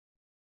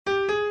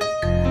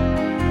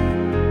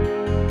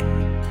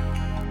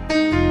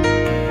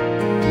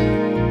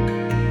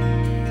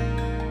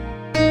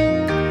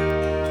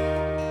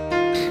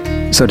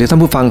สวัสดีท่า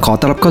นผู้ฟังขอ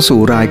ต้อนรับเข้าสู่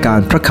รายการ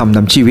พระคำน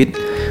ำชีวิต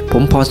ผ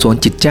มพรสวน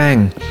จิตแจ้ง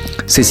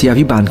ศิษยา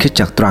ภิบาลคริสต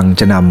จักรตรัง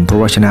จะนำพระ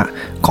วจนะ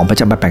ของพระเ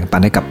จ้ามาแบ่งปั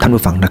นให้กับท่าน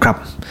ผู้ฟังนะครับ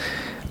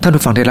ท่าน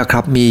ผู้ฟังได้แล้วค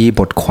รับมี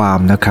บทความ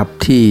นะครับ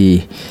ที่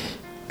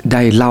ไ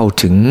ด้เล่า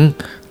ถึง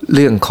เ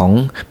รื่องของ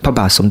พระบ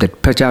าทสมเด็จ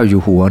พระเจ้าอ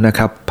ยู่หัวนะค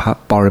รับพระ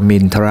ปรมิ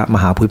นทรม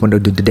หาภูมิพลอ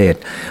ดุลยเดช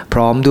พ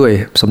ร้อมด้วย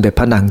สมเด็จ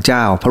พระนางเจ้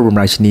าพระบรม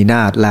ราชินีน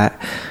าถและ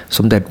ส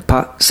มเด็จพระ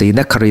ศรีน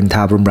ครินทร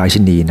าบรมรา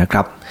ชินีนะค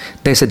รับ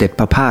ได้เสด็จ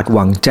ประพาส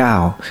วังเจ้า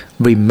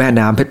ริมแม่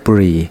น้ำเพชรบุ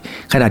รี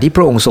ขณะที่พ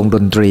ระองค์ทรงด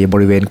นตรีบ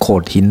ริเวณโข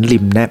ดหินริ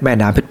มแม่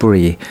น้ำเพชรบุ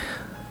รี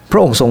พร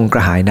ะองค์ทรงกร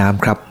ะหายน้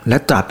ำครับและ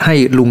ตรัสให้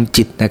ลุง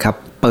จิตนะครับ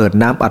เปิด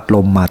น้ำอัดล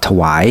มมาถ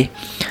วาย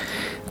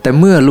แต่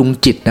เมื่อลุง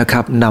จิตนะค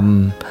รับน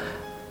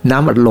ำน้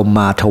ำอัดลม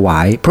มาถวา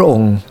ยพระอง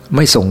ค์ไ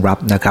ม่ทรงรับ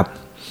นะครับ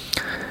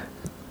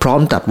พร้อ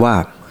มตรัสว่า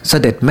เส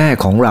ด็จแม่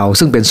ของเรา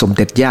ซึ่งเป็นสมเ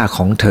ด็จย่าข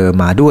องเธอ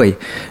มาด้วย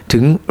ถึ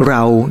งเร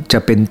าจะ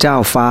เป็นเจ้า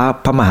ฟ้า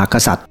พระมหาก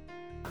ษัตริย์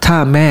ถ้า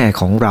แม่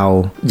ของเรา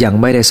ยัง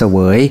ไม่ได้เสว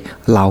ย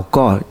เรา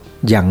ก็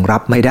ยังรั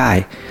บไม่ได้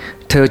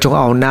เธอจง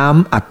เอาน้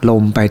ำอัดล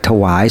มไปถ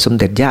วายสม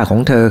เด็จย่าขอ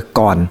งเธอ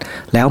ก่อน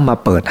แล้วมา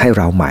เปิดให้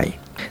เราใหม่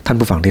ท่าน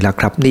ผู้ฟังที่รัก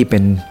ครับนี่เป็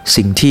น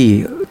สิ่งที่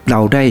เรา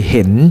ได้เ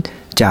ห็น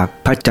จาก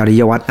พระจริ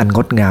ยวัตรอันง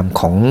ดงาม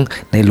ของ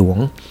ในหลวง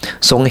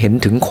ทรงเห็น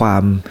ถึงควา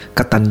มก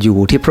ตัญญู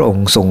ที่พระอง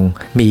ค์ทรง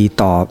มี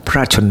ต่อพระร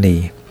าชชนนี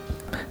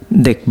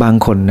เด็กบาง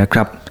คนนะค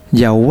รับ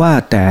อย่าว่า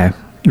แต่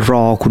ร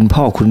อคุณ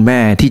พ่อคุณแม่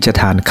ที่จะ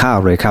ทานข้าว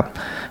เลยครับ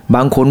บ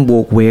างคนโว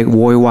กเวกโว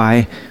ยวาย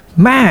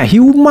แม่หิ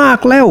วมาก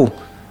แล้ว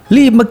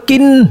รีบมากิ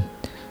น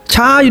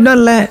ช้าอยู่นั่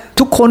นแหละ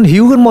ทุกคนหิ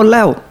วกันหมดแ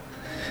ล้ว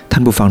ท่า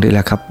นผู้ฟังด้วยแหล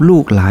ะครับลู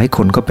กหลายค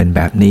นก็เป็นแ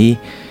บบนี้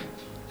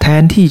แท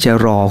นที่จะ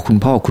รอคุณ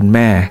พ่อคุณแ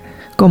ม่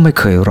ก็ไม่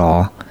เคยรอ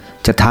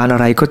จะทานอะ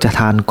ไรก็จะ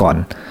ทานก่อน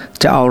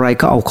จะเอาอะไร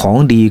ก็เอาของ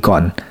ดีก่อ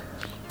น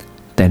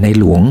แต่ใน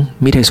หลวง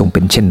ไม่ได้ทรงเป็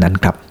นเช่นนั้น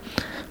ครับ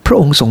พระ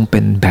องค์ทรงเป็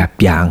นแบบ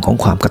อย่างของ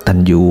ความกตัญ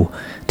ญู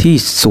ที่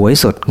สวย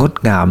สดงด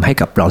งามให้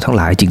กับเราทั้งห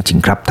ลายจริง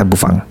ๆครับท่านผู้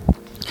ฟัง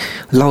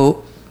เรา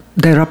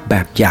ได้รับแบ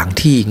บอย่าง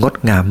ที่งด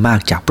งามมาก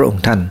จากพระอง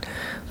ค์ท่าน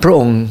พระอ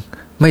งค์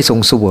ไม่ทรง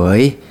เสวย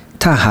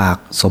ถ้าหาก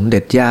สมเด็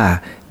จย่า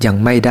ยัง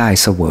ไม่ได้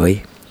เสวย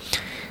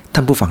ท่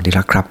านผู้ฟังที่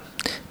รักครับ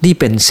นี่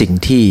เป็นสิ่ง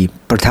ที่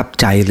ประทับ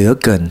ใจเหลือ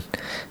เกิน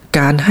ก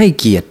ารให้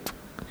เกียรติ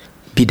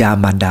บิดา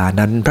มารดา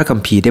นั้นพระคัม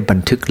ภีร์ได้บัน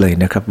ทึกเลย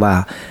นะครับว่า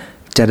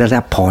จะได้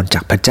รับพรจา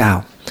กพระเจ้า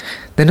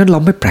ดังนั้นเรา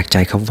ไม่แปลกใจ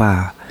ครับว่า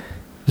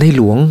ในห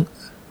ลวง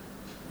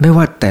ไม่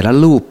ว่าแต่ละ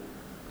รูป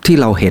ที่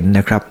เราเห็นน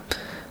ะครับ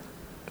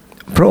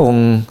พระอง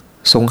ค์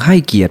ทรงให้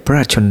เกียรติพระร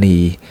าชชนนี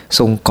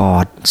ทรงกอ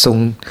ดทรง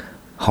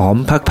หอม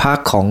พัก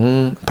ของ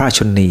พระราช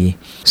ชนนี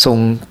ทรง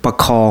ประ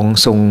คอง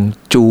ทรง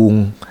จูง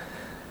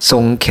ทร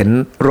งเข็น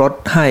รถ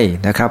ให้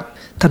นะครับ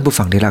ท่านผู้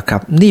ฟังที่รักครั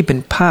บนี่เป็น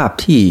ภาพ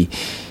ที่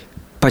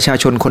ประชา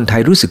ชนคนไท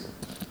ยรู้สึก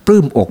ปลื้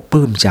มอกป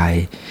ลื้มใจ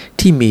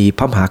ที่มีพ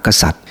ระมหาก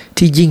ษัตริย์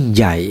ที่ยิ่งใ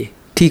หญ่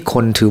ที่ค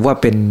นถือว่า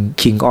เป็น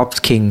King of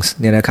Kings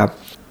เนี่ยนะครับ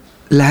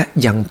และ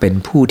ยังเป็น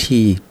ผู้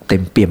ที่เต็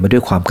มเปี่ยมไปด้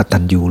วยความกตั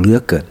ญญูเหลือ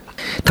เกิน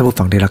ท่านผู้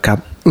ฟังได้แล้วครับ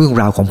เรื่อง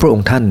ราวของพระอง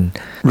ค์ท่าน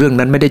เรื่อง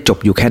นั้นไม่ได้จบ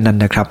อยู่แค่นั้น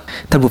นะครับ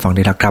ท่านผู้ฟังไ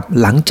ด้แล้วครับ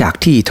หลังจาก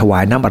ที่ถวา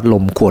ยน้ำอัดล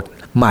มขวด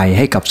ใหม่ใ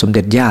ห้กับสมเ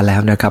ด็จย่าแล้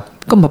วนะครับ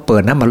ก็มาเปิ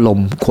ดน้ำอัดลม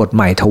ขวดใ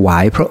หม่ถวา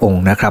ยพระอง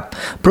ค์นะครับ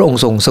พระองค์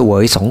ทรงเสว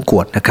ย2ข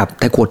วดนะครับ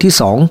แต่ขวดที่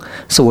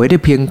2เสวยได้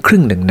เพียงครึ่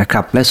งหนึ่งนะค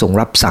รับและทรง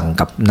รับสั่ง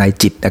กับนาย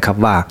จิตนะครับ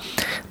ว่า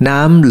น้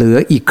ำเหลือ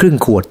อีกครึ่ง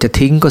ขวดจะ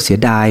ทิ้งก็เสีย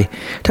ดาย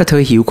ถ้าเธ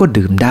อหิวก็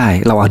ดื่มได้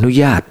เราอนุ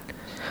ญาต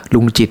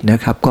ลุงจิตน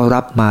ะครับก็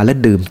รับมาและ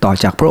ดื่มต่อ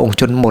จากพระองค์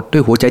จนหมดด้ว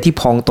ยหัวใจที่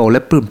พองโตและ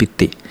ปลื้มปิ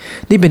ติ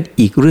นี่เป็น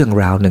อีกเรื่อง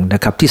ราวหนึ่งน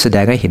ะครับที่แสด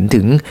งให้เห็น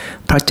ถึง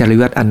พระจริย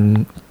วัตรอัน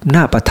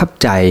น่าประทับ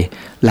ใจ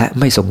และ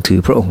ไม่ทรงถือ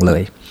พระองค์เล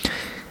ย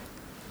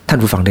ท่าน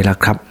ผู้ฟังได้แล้ว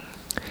ครับ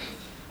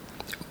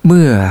เ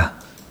มื่อ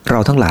เรา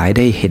ทั้งหลายไ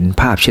ด้เห็น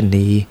ภาพเช่น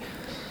นี้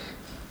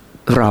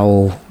เรา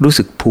รู้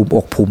สึกภูมิอ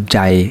กภูมิใจ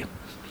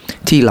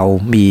ที่เรา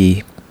มี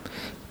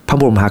พระ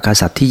บรมมหาก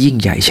ษัตริย์ที่ยิ่ง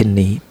ใหญ่เช่น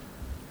นี้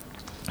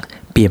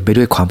เปี่ยมไป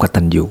ด้วยความก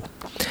ตัญญู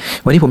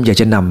วันนี้ผมอยาก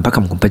จะนำพระค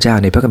ำของพระเจ้า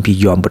ในพระคัมภีร์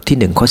ยอห์นบทที่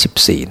1ข้อ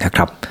14นะค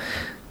รับ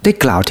ได้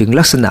กล่าวถึง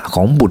ลักษณะข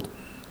องบุตร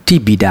ที่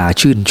บิดา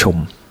ชื่นชม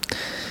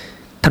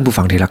ท่านผู้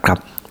ฟังที่รักครับ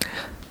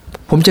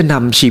ผมจะน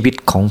ำชีวิต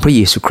ของพระเ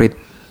ยซูคริสต์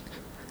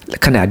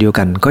ขณะเดียว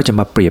กันก็จะ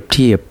มาเปรียบเ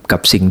ทียบกั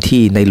บสิ่ง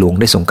ที่ในหลวง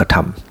ได้ทรงกระท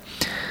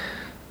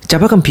ำจาก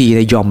พระคัมภีร์ใ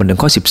นยอห์นบท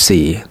1ข้อ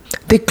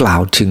14ได้กล่า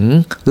วถึง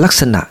ลัก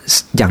ษณะ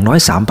อย่างน้อย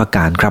3ประก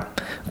ารครับ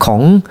ขอ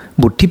ง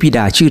บุตรที่บิด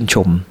าชื่นช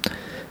ม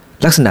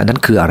ลักษณะนั้น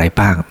คืออะไร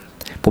บ้าง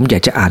ผมอยา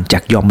กจะอ่านจา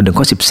กยอห์นบท1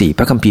ข้อ14พ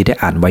ระคัมภีร์ได้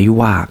อ่านไว้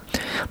ว่า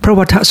พระว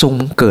จนะทรง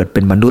เกิดเ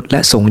ป็นมนุษย์และ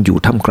ทรงอยู่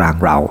ท่ามกลาง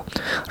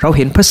เราเ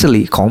ห็นพระสิ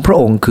ริของพระ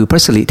องค์คือพระ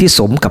สิริที่ส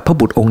มกับพระ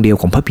บุตรองค์เดียว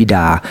ของพระบิด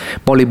า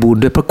บริบูรณ์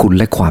ด้วยพระคุณ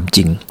และความจ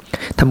ริง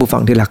ท่านผู้ฟั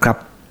งที่รักครับ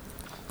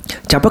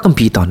จากพระคัม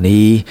ภีร์ตอน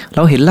นี้เร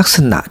าเห็นลักษ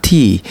ณะ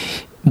ที่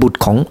บุตร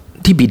ของ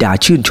ที่บิดา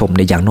ชื่นชมใ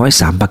นอย่างน้อย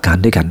3ประการ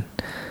ด้วยกัน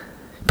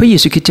พระเย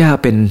ซูคริสต์เจ้า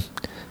เป็น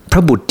พร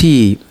ะบุตรที่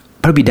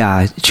พระบิดา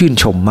ชื่น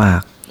ชมมา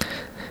ก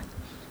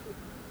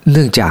เ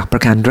นื่องจากปร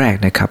ะการแรก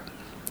นะครับ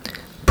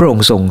พระอง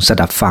ค์ทรงส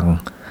ดับฟัง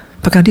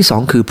ประการที่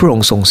2คือพระอง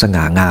ค์ทรงส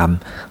ง่างาม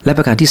และป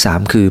ระการที่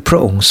3คือพระ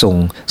องค์ทรง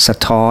สะ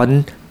ท้อน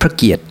พระ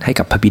เกียรติให้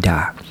กับพระบิดา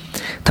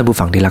ท่านผู้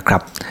ฟังที่รักครั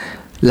บ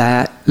และ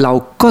เรา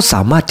ก็ส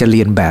ามารถจะเ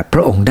รียนแบบพร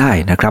ะองค์ได้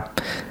นะครับ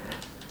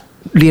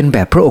เรียนแบ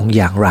บพระองค์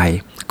อย่างไร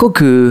ก็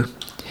คือ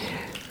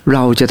เร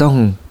าจะต้อง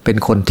เป็น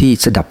คนที่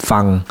สดับฟั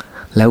ง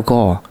แล้วก็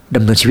ด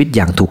ำเนินชีวิตอ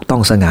ย่างถูกต้อ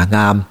งสง่าง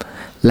าม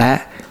และ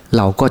เ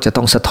ราก็จะ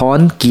ต้องสะท้อน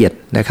เกียรติ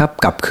นะครับ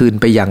กลับคืน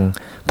ไปยัง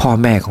พ่อ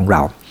แม่ของเร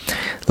า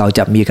จ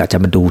ะมีโอกาสจะ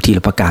มาดูทีล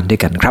ะประการด้ว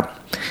ยกันครับ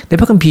ใน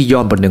พระคัมภีร์ยอ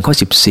ห์นบท 1 ข้อ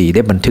 14ไ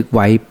ด้บันทึกไ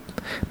ว้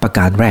ประก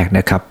ารแรกน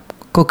ะครับ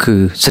ก็คือ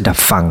สดับ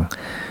ฟัง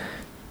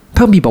พร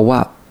ะคัมภีร์บอกว่า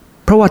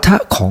เพราะว่าถ้า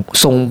ของ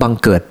ทรงบัง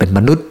เกิดเป็นม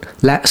นุษย์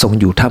และทรง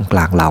อยู่ท่ามกล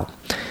างเรา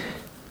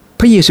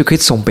พระเยซูคริส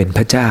ต์ทรงเป็นพ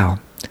ระเจ้า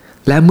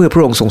และเมื่อพร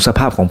ะองค์ทรงสภ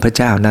าพของพระ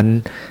เจ้านั้น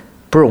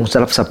พระองค์จะ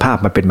รับสภาพ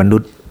มาเป็นมนุ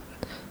ษย์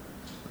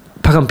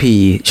พระคัมภี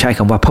ร์ใช้ค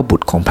ำว่าพระบุ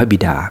ตรของพระบิ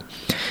ดา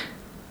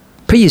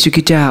พระเยซูค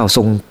ริสต์เจ้าท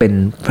รงเป็น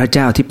พระเ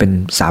จ้าที่เป็น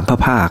สามพระ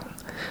ภาค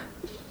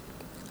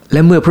แล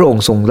ะเมื่อพระอง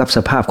ค์ทรงรับส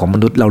ภาพของม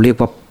นุษย์เราเรียก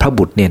ว่าพระ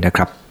บุตรเนี่ยนะค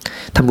รับ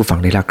ท่านผู้ฟัง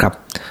ได้แล้วครับ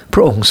พร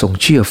ะองค์ทรง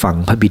เชื่อฟัง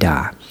พระบิดา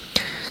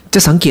จะ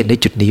สังเกตใน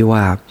จุดนี้ว่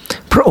า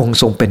พระองค์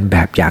ทรงเป็นแบ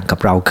บอย่างกับ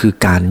เราคือ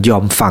การยอ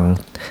มฟัง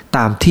ต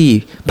ามที่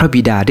พระ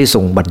บิดาได้ทร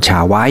งบัญชา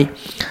ไว้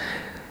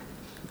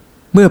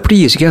เมื่อพระ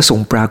เยซูคริสต์ทร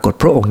งปรากฏ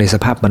พระองค์ในส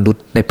ภาพมนุษ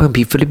ย์ในพระคัม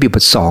ภีร์ฟิลิปปีบ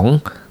ท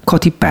 2 ข้อ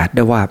ที่ 8ไ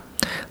ด้ว่า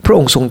พระอ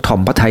งค์ทรงถ่อ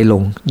มพระทัยล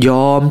งย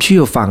อมเชื่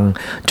อฟัง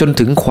จน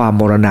ถึงความ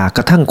มรณาก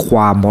ระทั่งคว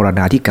ามมรณ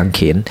าที่กางเข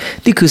น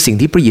นี่คือสิ่ง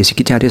ที่พระเยซูค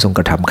ริสต์ได้ทรงก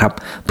ระทำครับ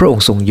พระอง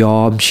ค์ทรงยอ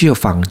มเชื่อ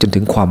ฟังจนถึ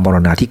งความมร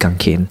ณาที่กาง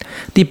เขน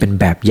ที่เป็น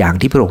แบบอย่าง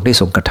ที่พระองค์ได้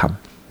ทรงกระท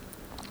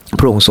ำ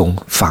พระองค์ทรง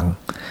ฟัง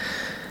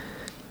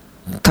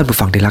ท่านผู้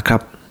ฟังได้แล้วครั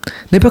บ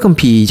ในพระคัม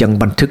ภีร์ยัง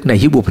บันทึกใน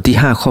ฮีบรูบทที่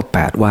 5 ข้อ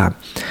 8ว่า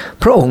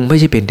พระองค์ไม่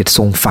ใช่เป็นแต่ท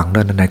รงฟังเท่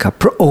านั้นนะครับ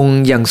พระองค์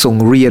ยังทรง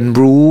เรียน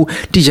รู้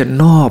ที่จะ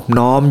นอบ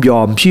น้อมย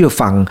อมเชื่อ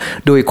ฟัง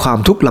โดยความ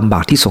ทุกข์ลำบ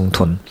ากที่ทรงท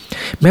น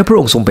แม้พระ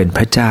องค์ทรงเป็นพ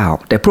ระเจ้า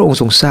แต่พระองค์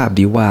ทรงทราบ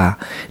ดีว่า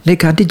ใน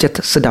การที่จะ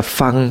สดับ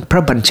ฟังพร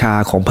ะบัญชา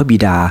ของพระบิ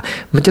ดา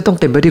มันจะต้อง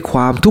เต็มไปด้วยคว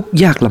ามทุกข์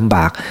ยากลำบ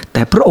ากแ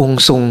ต่พระองค์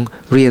ทรง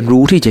เรียน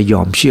รู้ที่จะย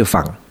อมเชื่อ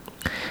ฟัง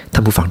ท่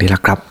านผู้ฟังได้แ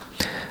ล้วครับ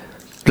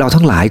เรา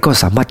ทั้งหลายก็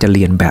สามารถจะเ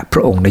รียนแบบพร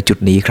ะองค์ในจุด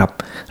นี้ครับ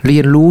เรี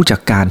ยนรู้จา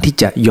กการที่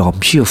จะยอม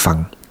เชื่อฟัง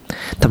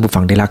ท่านผู้ฟั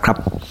งได้แล้วครับ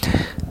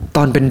ต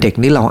อนเป็นเด็ก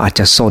นี้เราอาจ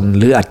จะซน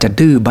หรืออาจจะ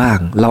ดื้อบ้าง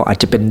เราอาจ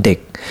จะเป็นเด็ก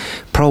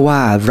เพราะว่า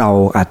เรา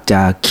อาจจ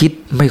ะคิด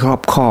ไม่รอ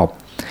บคอบ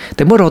แ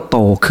ต่เมื่อเราโต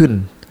ขึ้น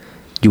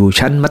อยู่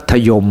ชั้นมัธ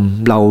ยม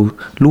เรา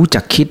รู้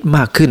จักคิดม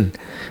ากขึ้น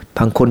บ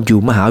างคนอยู่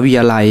มหาวิทย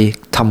าลัย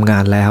ทำงา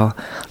นแล้ว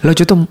เรา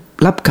จะต้อง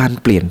รับการ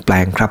เปลี่ยนแปล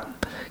งครับ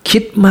คิ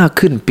ดมาก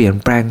ขึ้นเปลี่ยน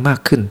แปลงมา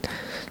กขึ้น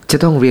จ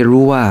ะต้องเรียน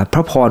รู้ว่าพร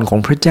ะพรของ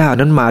พระเจ้า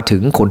นั้นมาถึ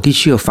งคนที่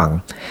เชื่อฟัง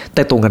แ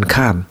ต่ตรงกัน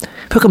ข้าม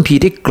พระคัมภีร์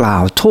ได้กล่า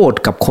วโทษ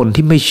กับคน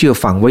ที่ไม่เชื่อ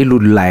ฟังไว้รุ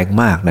นแรง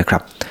มากนะครั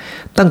บ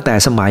ตั้งแต่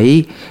สมัย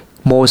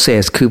โมเส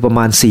สคือประม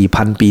าณ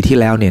 4,000 ปีที่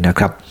แล้วเนี่ยนะ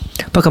ครับ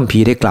พระคัมภี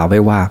ร์ได้กล่าวไว้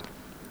ว่า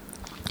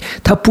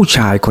ถ้าผู้ช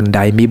ายคนใด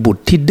มีบุต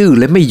รที่ดื้อ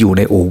และไม่อยู่ใ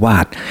นโอวา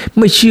ท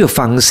ไม่เชื่อ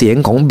ฟังเสียง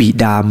ของบิ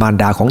ดามาร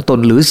ดาของตน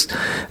หรือ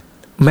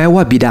แม้ว่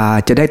าบิดา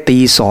จะได้ตี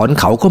สอน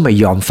เขาก็ไม่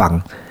ยอมฟัง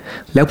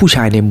แล้วผู้ช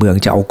ายในเมือง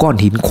จะเอาก้อน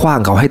หินขว้าง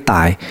เขาให้ต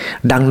าย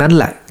ดังนั้นแ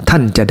หละท่า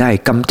นจะได้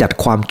กำจัด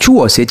ความชั่ว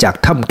เสียจาก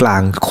ท่ามกลา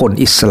งคน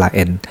อิสราเอ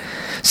ล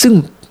ซึ่ง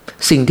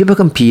สิ่งที่พระ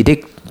คัมภีร์ได้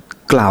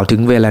กล่าวถึ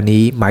งเวลา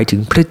นี้หมายถึง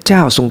พระเจ้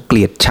าทรงเก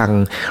ลียดชัง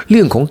เ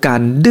รื่องของกา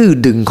รดื้อ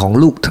ดึงของ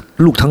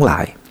ลูกทั้งหลา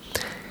ย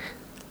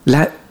แล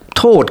ะ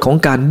โทษของ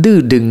การดื้อ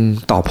ดึง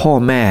ต่อพ่อ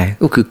แม่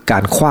ก็คือกา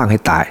รขว้างให้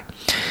ตาย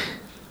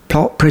เพร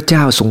าะพระเจ้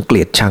าทรงเก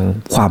ลียดชัง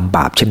ความบ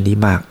าปเช่นนี้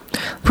มาก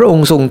พระอง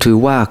ค์ทรงถือ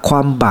ว่าคว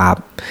ามบาป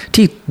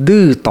ที่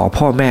ดื้อต่อ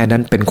พ่อแม่นั้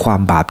นเป็นควา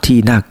มบาปที่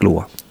น่ากลัว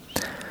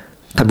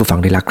ท่านผู้ฟัง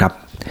ได้แล้วครับ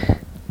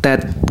แต่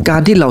กา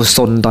รที่เราซ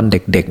นตอนเ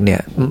ด็กๆเนี่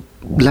ย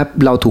และ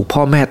เราถูกพ่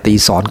อแม่ตี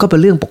สอนก็เป็น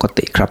เรื่องปก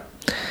ติครับ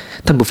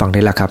ท่านผู้ฟังไ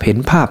ด้แล้วครับเห็น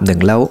ภาพหนึ่ง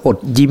แล้วอด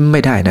ยิ้มไ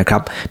ม่ได้นะครั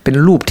บเป็น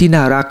รูปที่น่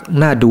ารัก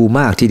น่าดูม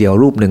ากทีเดียว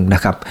รูปหนึ่งน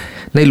ะครับ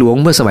ในหลวง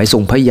เมื่อสมัยทร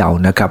งพระเยาว์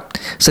นะครับ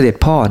เสด็จ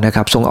พ่อนะค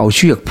รับทรงเอาเ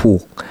ชือกผู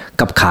ก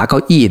กับขาเก้า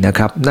อี้นะค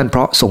รับนั่นเพร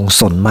าะทรง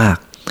ซนมาก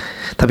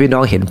ถ้าพี่น้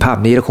องเห็นภาพ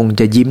นี้เราคง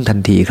จะยิ้มทัน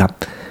ทีครับ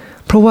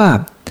เพราะว่า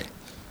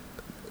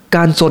ก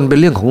ารซนเป็น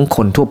เรื่องของค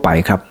นทั่วไป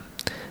ครับ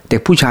เด็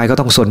กผู้ชายก็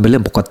ต้องซนเป็นเรื่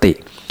องปกติ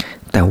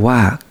แต่ว่า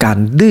การ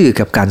ดื้อ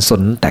กับการซ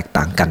นแตก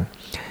ต่างกัน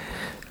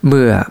เ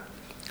มื่อ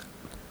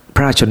พร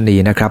ะราชชนนี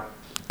นะครับ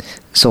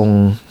ทรง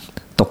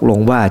ตกลง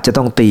ว่าจะ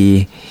ต้องตี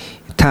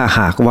ถ้าห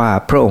ากว่า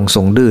พระองค์ท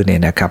รงดื้อเนี่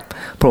ยนะครับ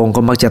พระองค์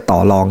ก็มักจะต่อ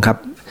รองครับ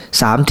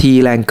3 ที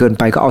แรงเกิน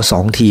ไปก็เอา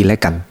2 ทีแล้ว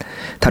กัน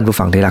ท่านผู้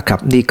ฟังได้ละครับ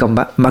นี่ก็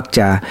มักจ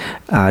ะ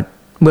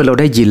เมื่อเรา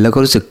ได้ยินแล้วก็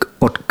รู้สึก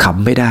อดข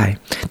ำไม่ได้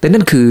แต่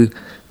นั่นคือ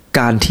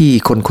การที่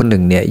คนคนห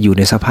นึ่งเนี่ยอยู่ใ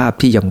นสภาพ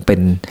ที่ยังเป็น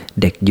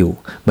เด็กอยู่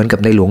เหมือนกับ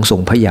ในหลวงทร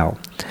งพระเยาว์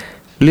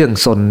เรื่อง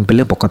ซนเป็นเ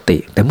รื่องปกติ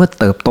แต่เมื่อ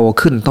เติบโต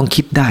ขึ้นต้อง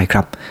คิดได้ค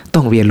รับต้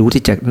องเรียนรู้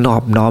ที่จะนอ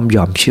บน้อมย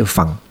อมเชื่อ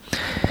ฟัง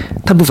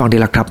ท่านผู้ฟังดี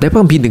ละครับในพระ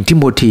คัมภีร์1 ทิ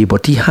โมธีบ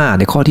ทที่ 5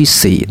ในข้อ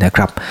ที่4นะค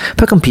รับพ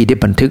ระคัมภีร์ได้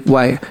บันทึกไ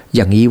ว้อ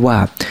ย่างนี้ว่า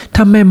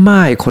ถ้าแม่ม่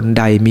ายคนใ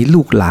ดมี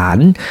ลูกหลาน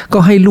ก็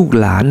ให้ลูก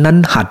หลานนั้น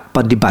หัดป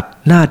ฏิบัติ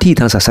หน้าที่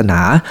ทางศาสนา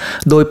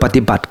โดยป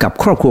ฏิบัติกับ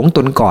ครอบครัวของต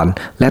นก่อน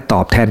และต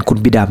อบแทนคุณ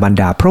บิดามาร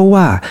ดาเพราะ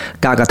ว่า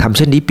การกระทำเ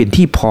ช่นนี้เป็น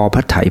ที่พอพร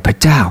ะทัยพระ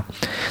เจ้า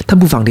ท่าน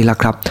ผู้ฟังดีละ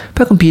ครับพ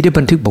ระคัมภีร์ได้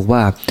บันทึกบอกว่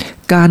า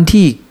การ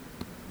ที่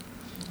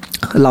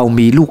เรา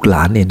มีลูกหล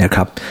านเนี่ยนะค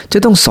รับจะ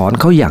ต้องสอน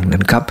เขาอย่างนั้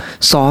นครับ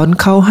สอน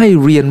เขาให้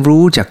เรียน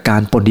รู้จากกา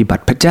รปฏิบั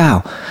ติพระเจ้า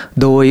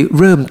โดย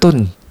เริ่มต้น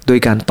โดย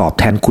การตอบ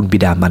แทนคุณบิ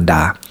ดามารด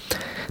า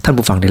ท่าน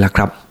ผู้ฟังได้แล้วค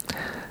รับ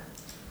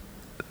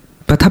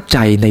ประทับใจ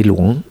ในหล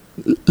วง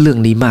เรื่อง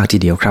นี้มากที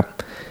เดียวครับ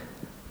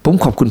ผม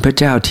ขอบคุณพระ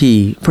เจ้าที่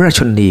พระราชช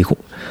นนี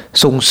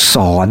ทรงส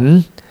อน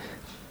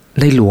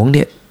ในหลวงเ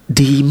นี่ย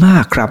ดีมา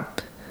กครับ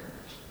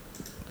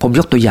ผม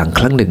ยกตัวอย่าง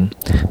ครั้งหนึ่ง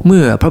เ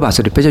มื่อพระบาทส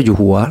มเด็จพระเจ้าอยู่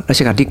หัวรั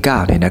ชกาลที่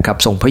9เนี่ยนะครับ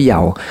ทรงพระเยา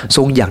ว์ท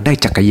รงอยากได้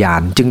จักรยา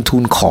นจึงทู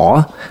ลขอ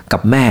กั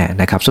บแม่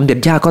นะครับสมเด็จ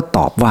ย่าก็ต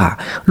อบว่า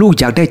ลูก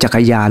อยากได้จัก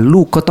รยาน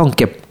ลูกก็ต้อง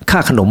เก็บค่า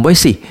ขนมไว้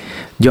สิ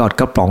หยอด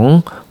กระป๋อง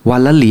วั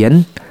นละเหรียญ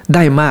ไ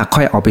ด้มากค่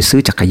อยเอาไปซื้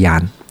อจักรยา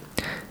น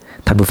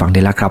ท่านผู้ฟังไ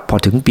ด้แล้วครับพอ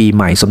ถึงปีใ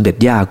หม่สมเด็จ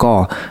ย่าก็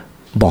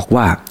บอก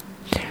ว่า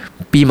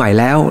ปีใหม่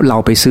แล้วเรา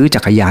ไปซื้อ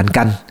จักรยาน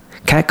กัน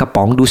แค่กระ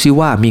ป๋องดูซิ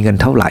ว่ามีเงิน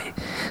เท่าไหร่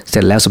เสร็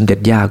จแล้วสมเด็จ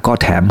ย่าก็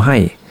แถมให้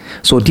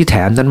ส่วนที่แถ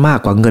มนั้นมาก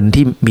กว่าเงิน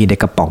ที่มีใน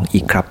กระป๋องอี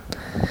กครับ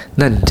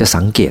นั่นจะ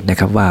สังเกตนะ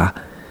ครับว่า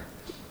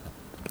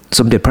ส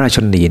มเด็จพระราชช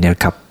นนีเนี่ย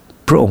ครับ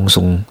พระองค์ท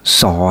รง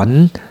สอน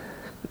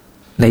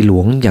ในหล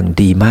วงอย่าง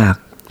ดีมาก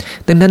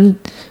ดังนั้น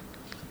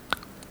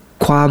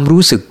ความ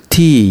รู้สึก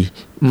ที่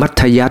มั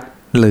ธยัสถ์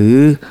หรือ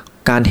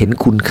การเห็น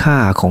คุณค่า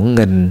ของเ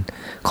งิน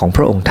ของพ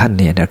ระองค์ท่าน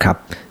เนี่ยนะครับ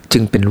จึ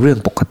งเป็นเรื่อง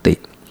ปกติ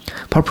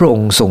เพราะพระอง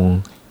ค์ทรง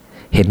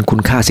เห็นคุ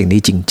ณค่าสิ่ง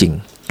นี้จริง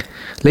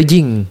ๆและ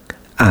ยิ่ง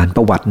อ่านป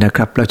ระวัตินะค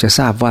รับเราจะท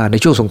ราบว่าใน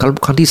ช่วงสงคราม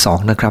ครั้งที่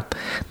2นะครับ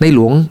ในหล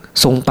วง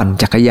ทรงปั่น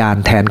จักรยาน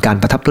แทนการ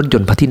ประทับรถย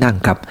นต์พระที่นั่ง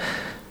ครับ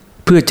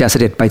เพื่อจะเส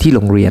ด็จไปที่โร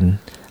งเรียน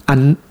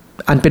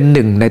อันเป็นห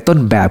นึ่งในต้น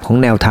แบบของ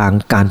แนวทาง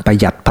การประ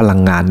หยัดพลั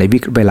งงานใน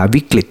เวลา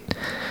วิกฤต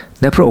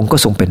และพระองค์ก็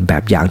ทรงเป็นแบ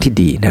บอย่างที่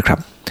ดีนะครับ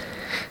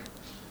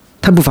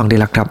ท่านผู้ฟังได้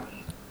แล้วครับ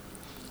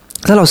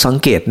ถ้าเราสัง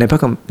เกตใน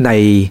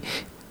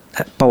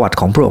ประวัติ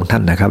ของพระองค์ท่า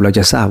นนะครับเราจ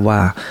ะทราบว่า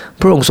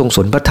พระองค์ทรงส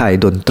นพระทัย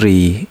ดนตรี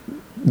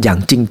อย่าง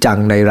จริงจัง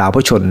ในราวพร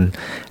ะชน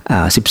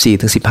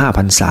14-15 พ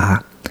รรษา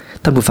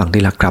ท่านผู้ฟังได้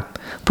แล้วครับ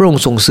พระอง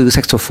ค์ทรงซื้อแซ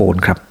กโซโฟน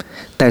ครับ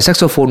แต่แซก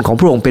โซโฟนของ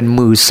พระองค์เป็น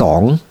มือ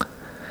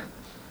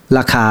2ร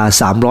าคา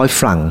300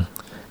 ฟรัง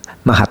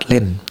มาหัดเ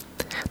ล่น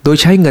โดย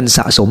ใช้เงินส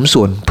ะสม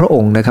ส่วนพระอ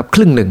งค์นะครับค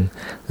รึ่งหนึ่ง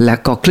และ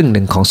ก็ครึ่งห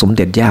นึ่งของสมเ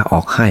ด็จย่าอ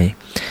อกให้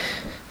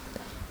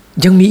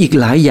ยังมีอีก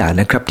หลายอย่าง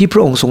นะครับที่พร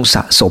ะองค์ทรงส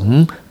ะสม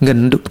เงิน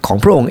ของ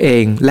พระองค์เอ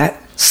งและ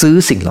ซื้อ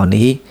สิ่งเหล่า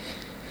นี้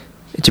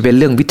จะเป็น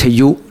เรื่องวิท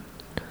ยุ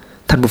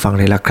ท่านผู้ฟัง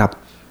เลยละครับ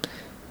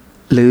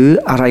หรือ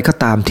อะไรก็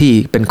ตามที่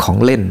เป็นของ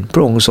เล่นพร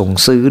ะองค์ทรง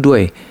ซื้อด้ว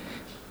ย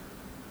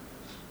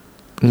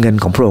เงิน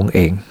ของพระองค์เอ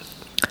ง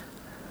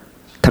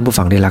ท่านผู้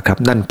ฟังได้ละครับ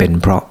นั่นเป็น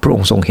เพราะพระอ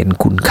งค์ทรงเห็น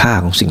คุณค่า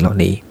ของสิ่งเหล่า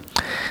นี้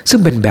ซึ่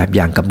งเป็นแบบอ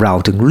ย่างกับเรา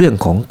ถึงเรื่อง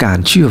ของการ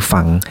เชื่อ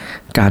ฟัง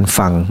การ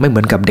ฟังไม่เหมื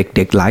อนกับเ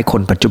ด็กๆหลายค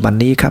นปัจจุบัน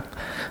นี้ครับ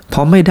พ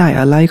อไม่ได้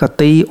อะไรก็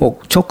ตีอก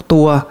ชก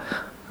ตัว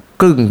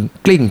ก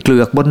ลิ้งเกลื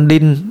อกบนดิ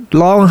น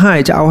ร้องไห้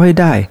จะเอาให้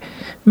ได้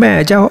แม่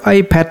จะเอา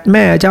iPad แ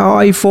ม่จะเอา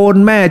iPhone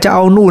แม่จะเอ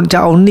านู่นจะ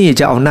เอานี่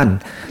จะเอานั่น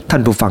ท่า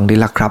นผู้ฟังดี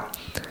ละครับ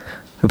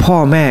พ่อ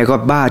แม่ก็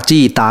บ้า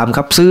จี้ตามค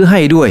รับซื้อให้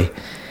ด้วย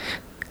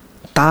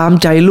ตาม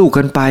ใจลูก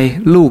กันไป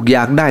ลูกอย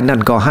ากได้นั่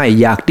นก็ให้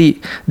อยาก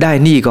ได้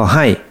นี่ก็ใ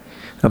ห้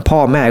พ่อ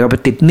แม่ก็ไป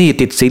ติดหนี้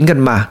ติดสินกัน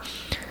มา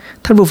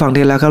ท่านผู้ฟัง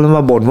ดีแล้วครับแล้ว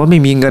มาบ่นว่าไม่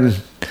มีเงิน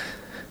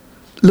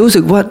รู้สึ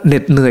กว่าเหน็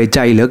ดเหนื่อยใจ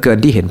เหลือเกิน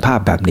ที่เห็นภาพ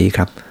แบบนี้ค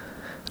รับ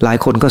หลาย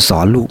คนก็สอ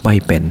นลูกไม่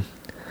เป็น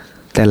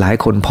แต่หลาย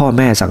คนพ่อแ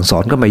ม่สั่งสอ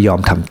นก็ไม่ยอม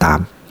ทำตาม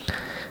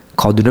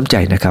ขอดูน้ำใจ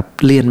นะครับ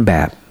เลียนแบ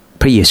บ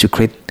พระเยซูค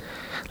ริสต์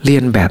เลีย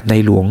นแบบใน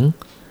หลวง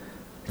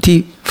ที่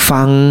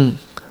ฟัง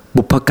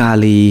บุพกา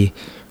รี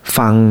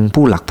ฟัง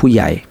ผู้หลักผู้ใ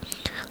หญ่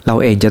เรา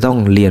เองจะต้อง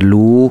เรียน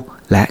รู้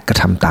และกระ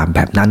ทำตามแบ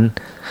บนั้น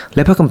แล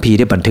ะพระคัมภีร์ไ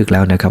ด้บันทึกแล้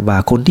วนะครับว่า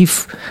คนที่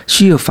เ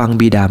ชื่อฟัง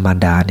บิดามาร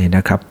ดาเนี่ยน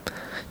ะครับ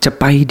จะ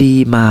ไปดี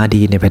มา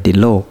ดีในแผ่นดิน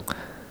โลก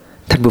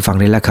ท่านผู้ฟัง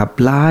นี่แหละครับ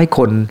หลายค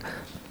น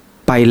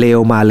ไปเลว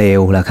มาเล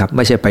วแล้วครับไ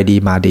ม่ใช่ไปดี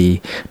มาดี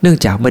เนื่อง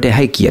จากไม่ได้ใ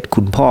ห้เกียรติ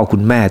คุณพ่อคุ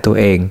ณแม่ตัว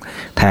เอง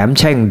แถมแ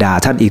ช่งด่า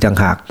ท่านอีกต่าง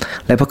หาก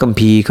และพระคัม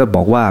ภีร์ก็บ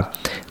อกว่า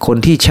คน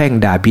ที่แช่ง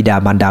ด่าบิดา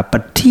มารดาปร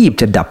ะทีป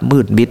จะดับมื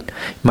ดมิด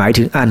หมาย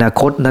ถึงอนา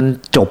คตนั้น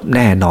จบแ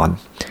น่นอน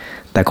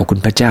แต่ขอบคุณ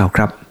พระเจ้าค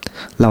รับ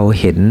เรา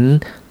เห็น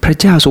พระ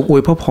เจ้าทรงอว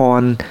ยพ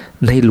ร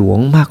ในหลวง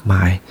มากม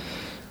าย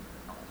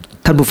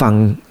ท่านผู้ฟัง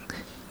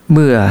เ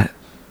มื่อ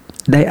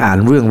ได้อ่าน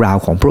เรื่องราว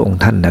ของพระองค์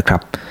ท่านนะครั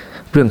บ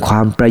เรื่องคว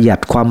ามประหยัด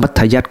ความมั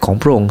ธยัสถ์ของ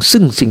พระองค์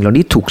ซึ่งสิ่งเหล่า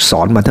นี้ถูกส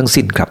อนมาทั้ง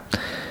สิ้นครับ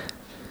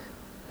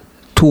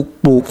ถูก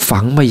ปลูกฝั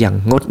งมาอย่าง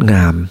งดง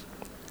าม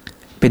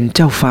เป็นเ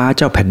จ้าฟ้าเ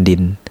จ้าแผ่นดิ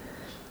น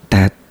แ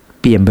ต่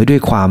เปลี่ยนไปด้วย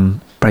ความ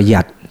ประห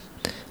ยัด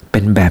เป็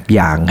นแบบอ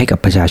ย่างให้กับ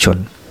ประชาชน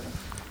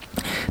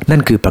นั่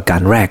นคือประกา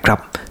รแรกครับ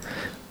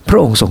พระ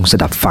องค์ทรงส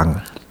ดับฟัง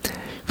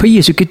พระเย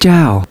ซูคริสต์เจ้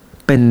า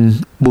เป็น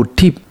บุตร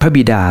ที่พระ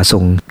บิดาทร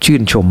งชื่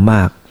นชมม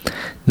าก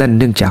นั่น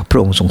เนื่องจากพระ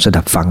องค์ทรงส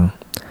ดับฟัง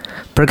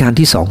ประการ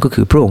ที่2ก็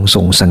คือพระองค์ท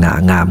รงสง่า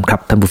งามครั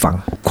บท่านผู้ฟัง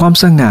ความ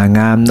สง่าง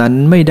ามนั้น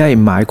ไม่ได้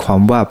หมายควา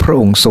มว่าพระ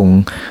องค์ทรง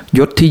ย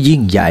ศที่ยิ่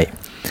งใหญ่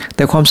แ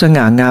ต่ความส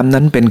ง่างาม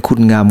นั้นเป็นคุ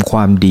ณงามคว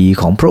ามดี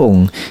ของพระอง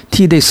ค์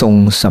ที่ได้ทรง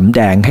สำแ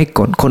ดงให้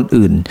คน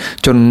อื่น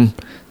จน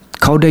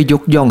เขาได้ย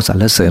กย่องสร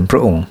รเสริญพร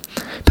ะองค์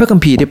พ ระคัม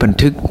ภีร์ได้บัน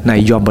ทึกใน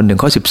ยอห์นบท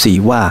 1 ข้อ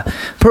 14ว่า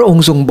พระอง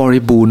ค์ทรงบ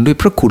ริบูรณ์ด้วย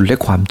พระคุณและ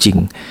ความจริง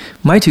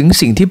หมายถึง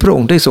สิ่งที่พระอ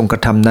งค์ได้ทรงกร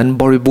ะทำนั้น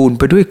บริบูรณ์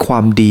ไปด้วยควา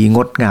มดีง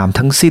ดงาม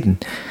ทั้งสิ้น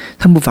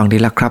ท่านผู้ฟังได้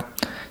ละครับ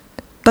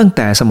ตั้งแ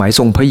ต่สมัย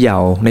ทรงพระเยา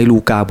ว์ในลู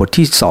กาบท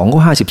ที่2ข้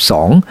อ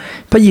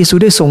52พระเยซู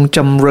ได้ทรงจ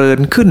ำเริญ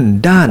ขึ้น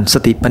ด้านส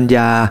ติปัญญ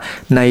า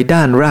ในด้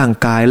านร่าง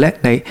กายและ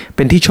ในเ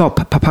ป็นที่ชอบพ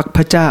ระพักพ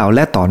ระเจ้าแล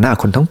ะต่อหน้า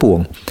คนทั้งปวง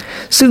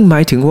ซึ่งหมา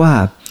ยถึงว่า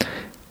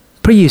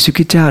พระเยซูค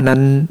ริสต์เจ้านั้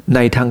นใน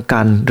ทางก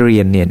ารเรี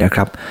ยนเนี่ยนะค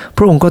รับพ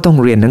ระองค์ก็ต้อง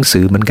เรียนหนังสื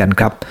อเหมือนกัน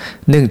ครับ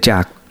เนื่องจา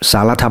กส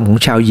ารธรรมของ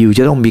ชาวยิวจ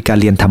ะต้องมีการ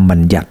เรียนธรรมบั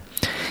ญญัติ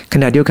ข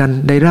ณะเดียวกัน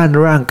ในด้าน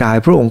ร่างกาย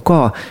พระองค์ก็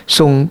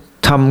ทรง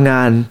ทำง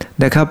าน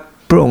นะครับ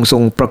พระองค์ทร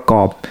งประก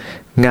อบ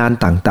งาน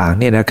ต่างๆ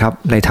เนี่ยนะครับ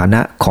ในฐาน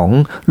ะของ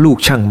ลูก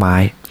ช่างไม้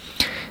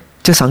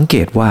จะสังเก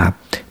ตว่า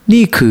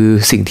นี่คือ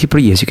สิ่งที่พร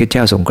ะเยซูคริสต์เจ้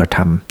าทรงกระท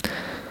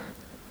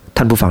ำ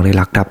ท่านผู้ฟังได้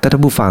รักครับถ้าท่า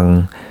นผู้ฟัง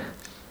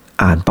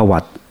อ่านประวั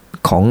ติ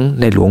ของ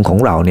ในหลวงของ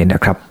เราเนี่ยน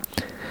ะครับ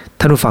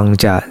ท่านผู้ฟัง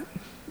จะ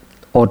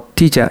อด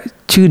ที่จะ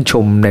ชื่นช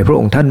มในพระ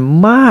องค์ท่าน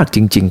มากจ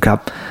ริงๆครับ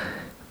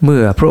เมื่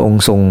อพระอง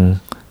ค์ทรง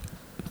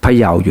พระ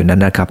เยาว์อยู่นั้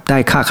นนะครับได้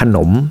ค่าขน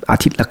มอา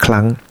ทิตย์ละค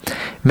รั้ง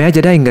แม้จ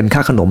ะได้เงินค่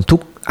าขนมทุ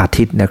กอา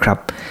ทิตย์นะครับ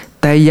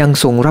แต่ยัง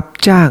ทรงรับ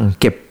จ้าง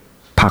เก็บ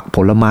ผักผ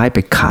ลไม้ไป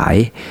ขาย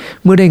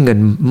เมื่อได้เงิน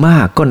มา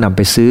กก็นำไ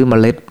ปซื้อเม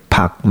ล็ด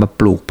ผักมา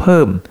ปลูกเ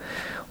พิ่ม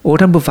โอ้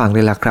ท่านผู้ฟังเล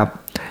ยล่ะครับ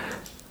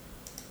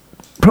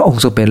พระอง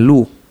ค์ทรงเป็นลู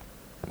ก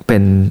เป็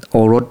นโอ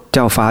รสเ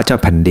จ้าฟ้าเจ้า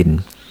แผ่นดิน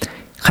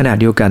ขณะ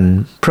เดียวกัน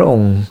พระอง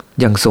ค์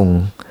ยังทรง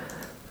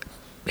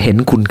เห็น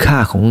คุณค่า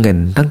ของเงิน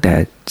ตั้งแต่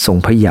ทรง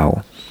พระเยาว์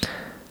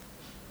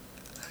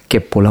เก็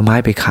บผลไม้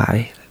ไปขาย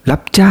รั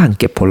บจ้าง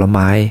เก็บผลไ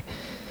ม้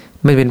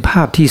มันเป็นภ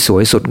าพที่สว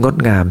ยสดงด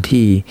งาม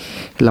ที่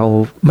เรา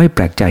ไม่แป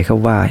ลกใจครับ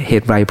ว่าเห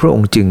ตุไรพระอ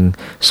งค์จึง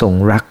ทรง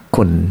รักค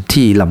น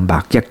ที่ลำบา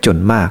กยากจน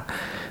มาก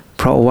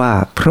เพราะว่า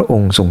พระอ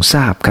งค์ทรงท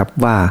ราบครับ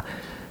ว่า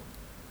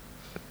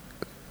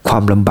ควา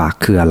มลำบาก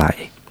คืออะไร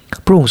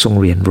พระองค์ทรง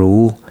เรียนรู้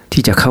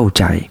ที่จะเข้า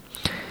ใจ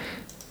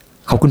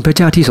ขอบคุณพระเ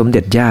จ้าที่สมเ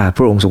ด็จย่าพ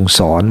ระองค์ทรงส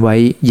อนไว้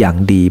อย่าง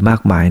ดีมา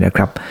กมายนะค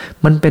รับ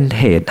มันเป็น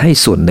เหตุให้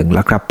ส่วนหนึ่งล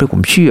ะครับที่ผ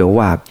มเชื่อ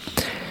ว่า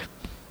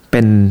เ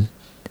ป็น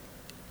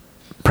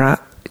พระ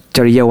จ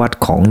ริยวัตร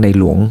ของใน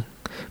หลวง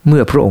เมื่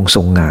อพระองค์ท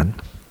รงงาน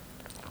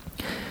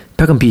พ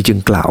ระคัมภีร์จึง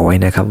กล่าวไว้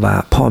นะครับว่า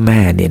พ่อแม่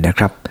เนี่ยนะ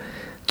ครับ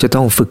จะ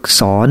ต้องฝึก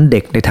สอนเด็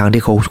กในทาง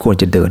ที่เขาควร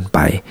จะเดินไป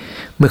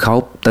เมื่อเขา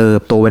เติ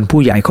บโตเป็น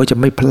ผู้ใหญ่เขาจะ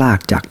ไม่พลาก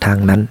จากทาง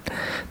นั้น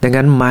ดัง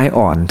นั้นไม้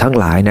อ่อนทั้ง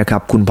หลายนะครั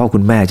บคุณพ่อคุ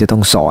ณแม่จะต้อ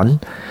งสอน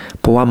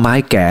เพราะว่าไม้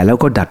แก่แล้ว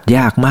ก็ดัดย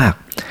ากมาก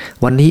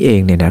วันนี้เอง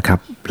เนี่ยนะครับ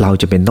เรา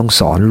จะเป็นต้อง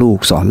สอนลูก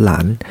สอนหลา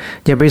น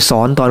อย่าไปส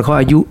อนตอนเขา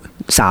อายุ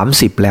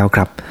30แล้วค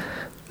รับ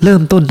เริ่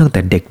มต้นตั้งแ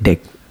ต่เด็ก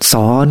ๆส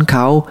อนเข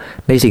า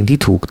ในสิ่งที่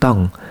ถูกต้อง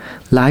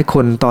หลายค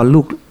นตอนลู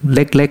กเ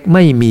ล็กๆไ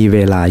ม่มีเว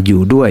ลาอ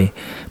ยู่ด้วย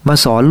มา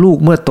สอนลูก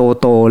เมื่อ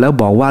โตๆแล้ว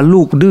บอกว่า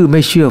ลูกดื้อไ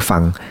ม่เชื่อฟั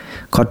ง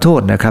ขอโท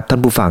ษนะครับท่า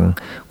นผู้ฟัง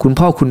คุณ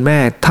พ่อคุณแม่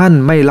ท่าน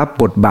ไม่รับ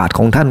บทบาทข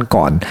องท่าน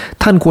ก่อน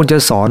ท่านควรจะ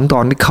สอนตอ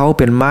นที่เขาเ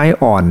ป็นไม้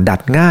อ่อนดั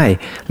ดง่าย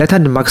และท่า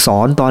นมาสอ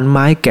นตอนไ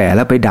ม้แก่แ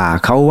ล้วไปด่า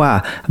เขาว่า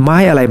ไม้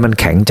อะไรมัน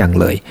แข็งจัง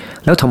เลย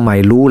แล้วทำไม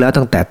รู้แล้ว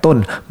ตั้งแต่ต้น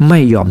ไม่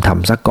ยอมท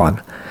ำซะก่อน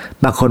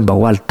บางคนบอก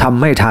ว่าทำ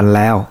ไม่ทันแ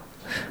ล้ว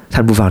ท่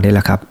านผู้ฟังนี่แห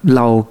ละครับเ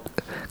รา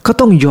ก็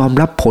ต้องยอม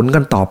รับผลกั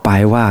นต่อไป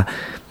ว่า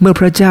เมื่อ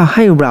พระเจ้าใ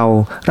ห้เรา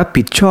รับ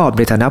ผิดชอบใ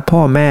นฐานะพ่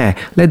อแม่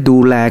และดู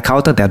แลเขา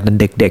ตั้งแต่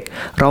เด็ก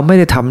ๆเราไม่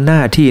ได้ทำหน้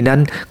าที่นั้น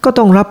ก็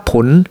ต้องรับผ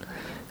ล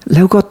แ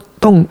ล้วก็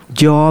ต้อง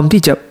ยอม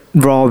ที่จะ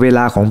รอเวล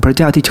าของพระเ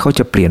จ้าที่เขา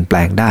จะเปลี่ยนแปล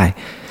งได้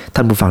ท่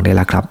านผู้ฟังได้แ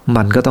ล้วครับ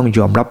มันก็ต้องย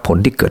อมรับผล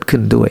ที่เกิดขึ้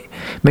นด้วย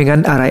ไม่งั้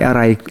นอะไ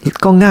ร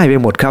ๆก็ง่ายไป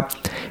หมดครับ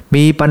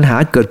มีปัญหา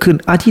เกิดขึ้น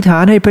อธิษฐา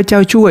นให้พระเจ้า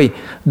ช่วย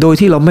โดย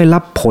ที่เราไม่รั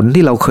บผล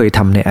ที่เราเคยท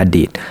ำในอ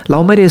ดีตเรา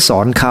ไม่ได้สอ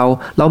นเขา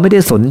เราไม่ได้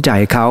สนใจ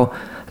เขา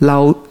เรา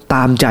ต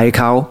ามใจ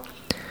เขา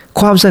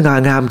ความสง่า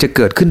งามจะเ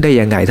กิดขึ้นได้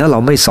ยังไงถ้าเรา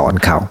ไม่สอน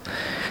เขา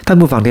ท่าน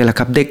ผู้ฟังนี่แหละ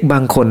ครับเด็กบา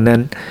งคนนั้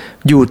น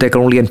อยู่แต่โ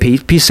รงเรียน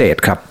พิเศษ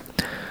ครับ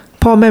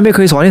พ่อแม่ไม่เค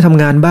ยสอนให้ท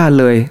ำงานบ้าน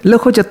เลยแล้ว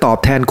เขาจะตอบ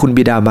แทนคุณ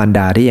บิดามารด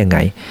าได้ยังไง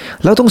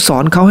เราต้องสอ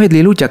นเขาให้เรี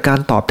ยนรู้จากการ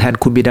ตอบแทน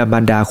คุณบิดามา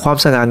รดาความ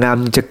สง่างาม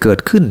จะเกิด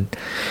ขึ้น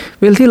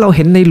เวลาที่เราเ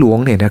ห็นในหลวง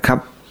เนี่ยนะครับ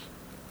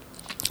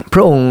พร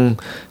ะองค์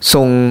ท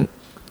รง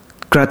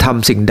กระท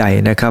ำสิ่งใด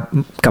นะครับ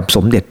กับส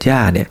มเด็จย่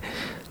าเนี่ย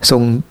ทร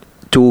ง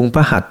จูงพ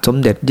ระหัตถ์สม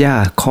เด็จย่า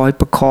คอย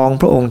ประคอง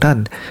พระองค์ท่าน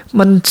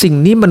มันสิ่ง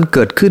นี้มันเ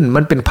กิดขึ้น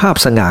มันเป็นภาพ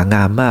สง่าง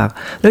ามมาก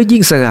แล้วยิ่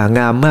งสง่าง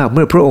ามมากเ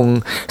มื่อพระองค์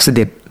เส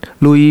ด็จ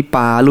ลุย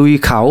ป่าลุย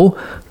เขา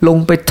ลง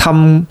ไปท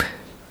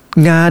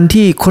ำงาน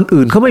ที่คน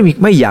อื่นเขา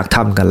ไม่อยากท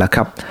ำกันแล้วค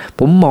รับ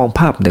ผมมอง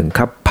ภาพหนึ่งค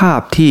รับภา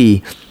พที่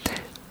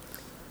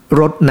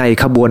รถใน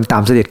ขบวนตา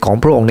มเสด็จของ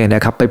พระองค์เนี่ยน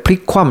ะครับไปพลิก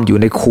คว่ำอยู่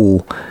ในคู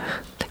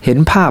เห็น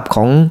ภาพข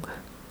อง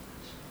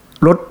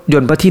รถย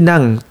นต์พระที่นั่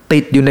งติ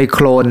ดอยู่ในโค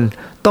ลน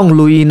ต้อง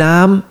ลุยน้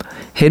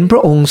ำเห็นพร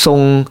ะองค์ทรง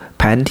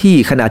แผนที่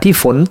ขณะที่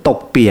ฝนตก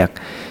เปียก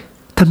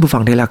ท่านผู้ฟั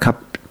งได้แล้วครับ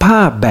ภ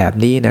าพแบบ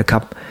นี้นะครั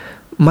บ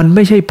มันไ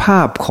ม่ใช่ภ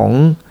าพของ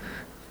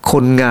ค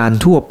นงาน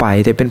ทั่วไป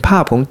แต่เป็นภา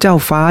พของเจ้า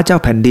ฟ้าเจ้า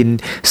แผ่นดิน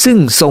ซึ่ง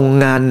ทรง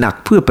งานหนัก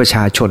เพื่อประช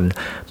าชน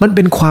มันเ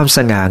ป็นความส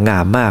ง่างา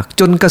มมาก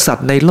จนกษัต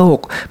ริย์ในโลก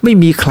ไม่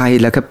มีใคร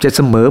แล้วครับจะเ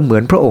สมอเหมือ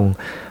นพระองค์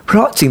เพ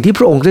ราะสิ่งที่พ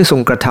ระองค์ได้ทร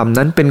งกระทำ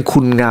นั้นเป็นคุ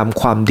ณงาม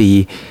ความดี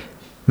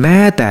แม้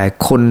แต่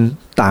คน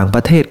ต่างป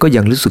ระเทศก็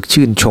ยังรู้สึก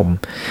ชื่นชม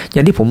อย่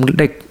างที่ผม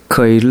ได้เค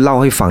ยเล่า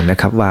ให้ฟังนะ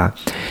ครับว่า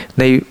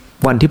ใน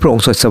วันที่พระอง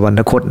ค์สวร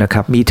รคตนะค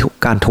รับมี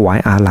การถวาย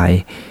อาลัย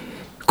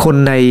คน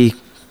ใน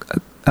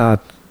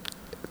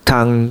ทา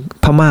ง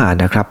พม่า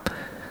นะครับ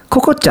เข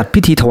าก็จัด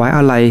พิธีถวายอ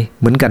าลัย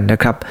เหมือนกันน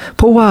ะครับเ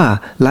พราะว่า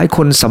หลายค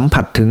นสัม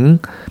ผัสถึง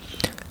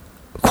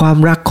ความ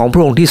รักของพร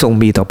ะองค์ที่ทรง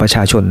มีต่อประช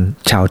าชน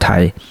ชาวไท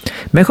ย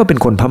แม้เขาเป็น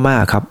คนพม่า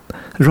ครับ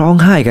ร้อง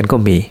ไห้กันก็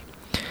มี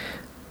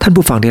ท่าน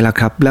ผู้ฟังนี่แหละ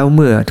ครับแล้วเ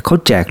มื่อเขา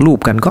แจกรูป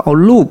กันก็เอา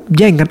รูป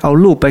แย่งกันเอา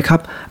รูปไปครั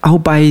บเอา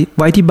ไป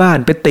ไว้ที่บ้าน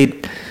ไปติด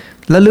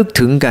และลึก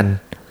ถึงกัน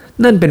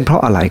นั่นเป็นเพรา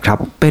ะอะไรครับ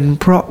เป็น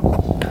เพราะ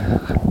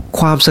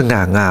ความสง่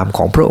างามข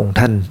องพระองค์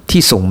ท่าน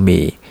ที่ทรงมี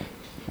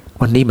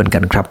วันนี้เหมือน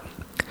กันครับ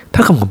พ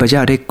ระคำของพระเจ้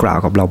าได้กล่าว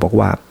กับเราบอก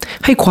ว่า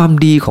ให้ความ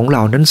ดีของเร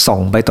านั้นส่อ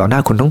งไปต่อหน้า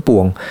คนทั้งป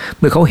วงเ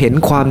มื่อเขาเห็น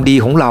ความดี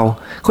ของเรา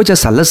เขาจะ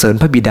สรรเสริญ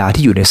พระบิดา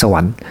ที่อยู่ในสวร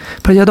รค์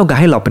พระเจ้าต้องการ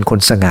ให้เราเป็นคน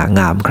สง่า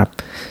งามครับ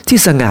ที่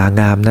สง่า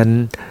งามนั้น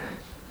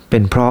เป็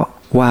นเพราะ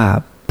ว่า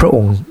พระอ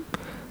งค์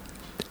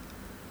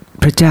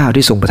พระเจ้า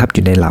ที่ทรงประทับอ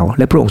ยู่ในเราแ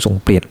ละพระองค์ทรง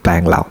เปลี่ยนแปล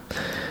งเรา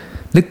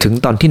นึกถึง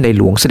ตอนที่ใน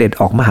หลวงเสด็จ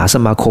ออกมหาส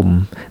มาคม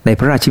ใน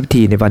พระราชพิ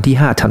ธีในวันที่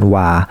5 ธันว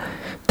า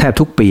แทบ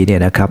ทุกปีเนี่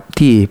ยนะครับ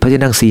ที่พระที่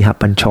นั่งสีห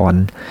บัญชร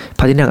พ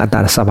ระที่นั่งอัตต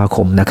สมาค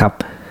มนะครับ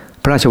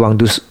พระราชวัง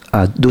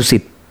ดุสิ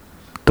ต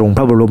ตรงพ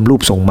ระบรมรู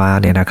ปทรงม้า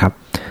เนี่ยนะครับ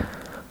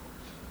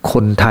ค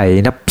นไทย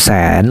นับแส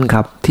นค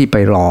รับที่ไป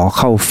รอเ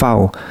ข้าเฝ้า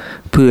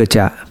เพื่อจ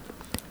ะ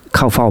เ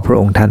ข้าเฝ้าพระ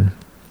องค์ท่าน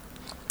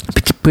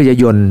เพื่อจะ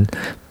ยนต์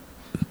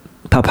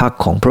พระพัก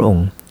ของพระอง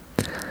ค์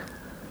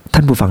ท่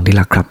านผู้ฟังที่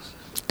รักครับ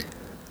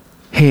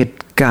เหตุ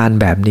การณ์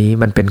แบบนี้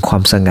มันเป็นควา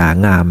มสง่า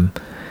งาม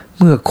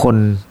เมื่อคน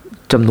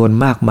จำนวน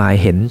มากมาย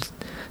เห็น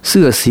เ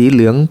สื้อสีเห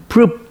ลืองพ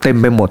รึบเต็ม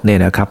ไปหมดเนี่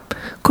ยนะครับ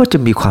ก็จะ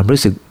มีความรู้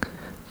สึก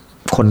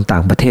คนต่า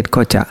งประเทศ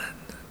ก็จะ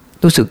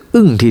รู้สึก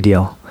อึ้งทีเดีย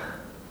ว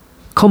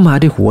เข้ามา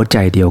ด้วยหัวใจ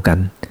เดียวกัน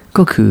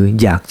ก็คือ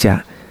อยากจะ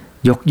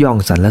ยกย่อง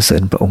สรรเสริ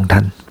ญพระองค์ท่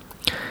าน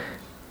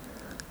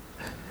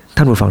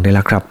ผู้ฟังได้แ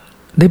ล้วครับ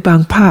ในบาง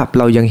ภาพ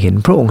เรายังเห็น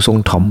พระองค์ทรง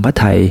ถ่อมพระ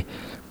ทัย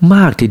ม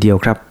ากทีเดียว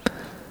ครับ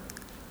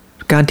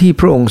การที่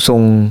พระองค์ทร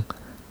ง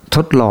ท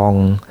ดลอง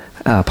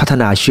พัฒ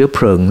นาเชื้อเพ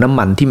ลิงน้ำ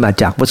มันที่มา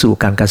จากวัสดุ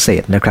การเกษ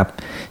ตรนะครับ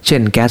เช่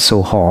นแก๊สโซ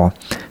ฮอล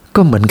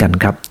ก็เหมือนกัน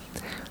ครับ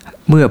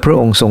เมื่อพระ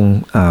องค์ทรง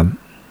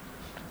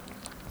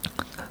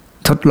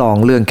ทดลอง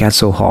เรื่องแก๊สโ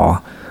ซฮอล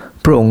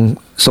พระองค์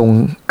ทรง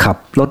ขับ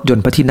รถยน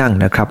ต์พระที่นั่ง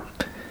นะครับ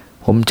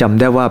ผมจำ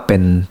ได้ว่าเป็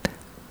น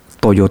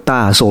โตโยต้า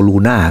โซลู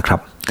น่าครั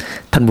บ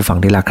ท่านผู้ฟัง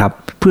ได้แล้วครับ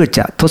เพื่อจ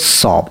ะทด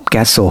สอบแ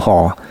ก๊สโซฮอ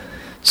ล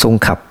ทรง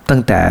ขับตั้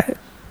งแต่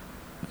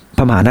พ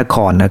ระมหานค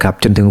รนะครับ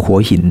จนถึงหัว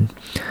หิน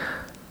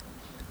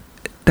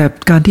แต่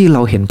การที่เร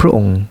าเห็นพระอ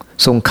งค์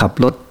ทรงขับ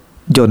รถ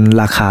ยนต์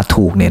ราคา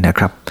ถูกเนี่ยนะ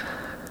ครับ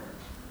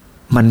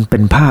มันเป็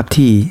นภาพ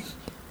ที่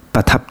ป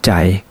ระทับใจ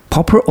เพรา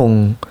ะพระอง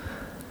ค์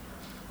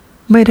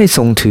ไม่ได้ท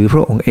รงถือพร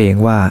ะองค์เอง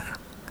ว่า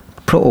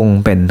พระองค์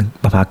เป็น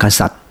มหาก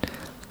ษัตริย์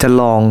จะ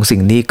ลองสิ่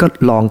งนี้ก็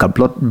ลองกับ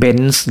รถเบน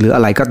ซ์หรืออ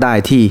ะไรก็ได้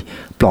ที่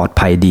ปลอด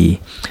ภัยดี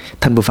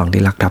ท่านผู้ฟัง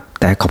ที่รักครับ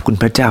แต่ขอบคุณ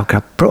พระเจ้าครั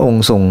บพระอง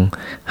ค์ทรง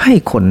ให้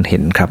คนเห็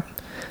นครับ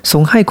ทร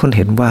งให้คนเ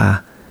ห็นว่า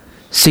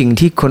สิ่ง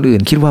ที่คนอื่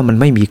นคิดว่ามัน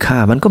ไม่มีค่า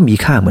มันก็มี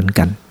ค่าเหมือน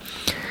กัน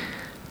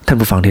ท่าน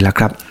ผู้ฟังที่รัก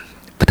ครับ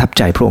ประทับใ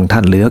จพระองค์ท่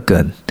านเหลือเกิ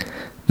น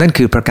นั่น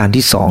คือประการ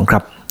ที่2ครั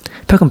บ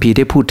พระคัมภีร์ไ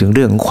ด้พูดถึงเ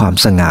รื่องของความ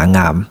สง่าง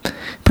าม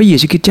พระเย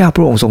ซูคริสต์เจ้าพ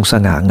ระองค์ทรงส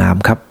ง่างาม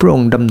ครับพระอง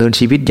ค์ดำเนิน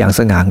ชีวิตอย่าง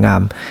สง่างา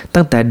ม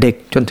ตั้งแต่เด็ก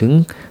จนถึง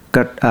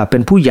เป็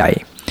นผู้ใหญ่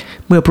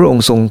เมื่อพระอง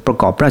ค์ทรงประ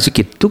กอบราช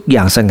กิจทุกอ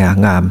ย่างสง่า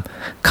งาม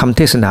คำเ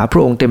ทศนาพร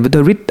ะองค์เต็มไปด้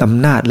วยฤทธิ์อ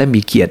ำนาจและ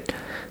มีเกียรติ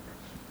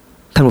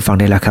ท่านผู้ฟัง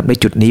ได้แล้วครับใน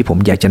จุดนี้ผม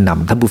อยากจะน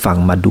ำท่านผู้ฟัง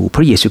มาดูพ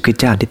ระเยซูคริสต์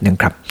เจ้านิดนึง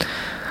ครับ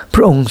พร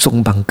ะองค์ทรง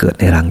บังเกิด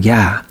ในรังหญ้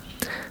า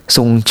ท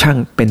รงช่าง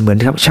เป็นเหมือน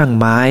ช่าง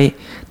ไม้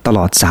ตล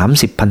อด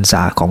30 พรรษ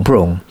าของพระ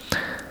องค์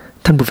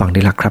ท่านผู้ฟังไ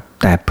ด้แล้วครับ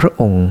แต่พระ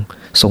องค์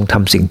ทรงท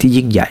ำสิ่งที่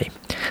ยิ่งใหญ่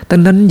ดั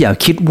งนั้นอย่า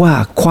คิดว่า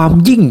ความ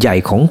ยิ่งใหญ่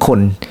ของคน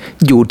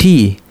อยู่ที่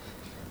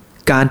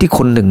การที่ค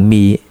นหนึ่ง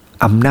มี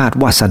อำนาจ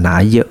วาสนา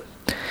เยอะ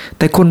แ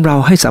ต่คนเรา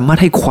ให้สามารถ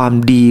ให้ความ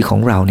ดีของ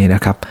เราเนี่ยน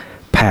ะครับ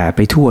แผ่ไป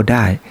ทั่วไ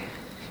ด้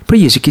พระ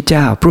เยซูคริสต์เ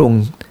จ้าพระอง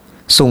ค์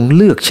ทรงเ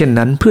ลือกเช่น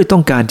นั้นเพื่อต้อ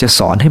งการจะส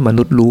อนให้ม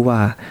นุษย์รู้ว่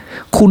า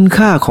คุณ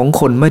ค่าของ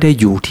คนไม่ได้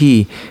อยู่ที่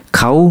เ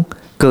ขา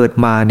เกิด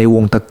มาในว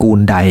งตระกูล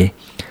ใด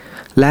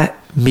และ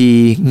มี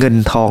เงิน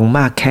ทองม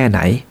ากแค่ไหน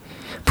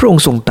พระอง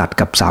ค์ทรงตรัส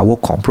กับสาวก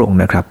ของพระองค์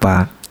นะครับว่า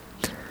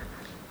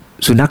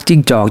สุนัขจิ้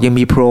งจอกยัง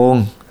มีโพรง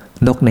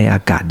นกในอ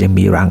ากาศยัง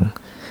มีรัง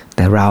แ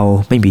ต่เรา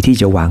ไม่มีที่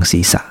จะวางศี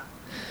รษะ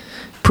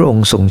พระอง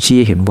ค์ทรงชี้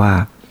เห็นว่า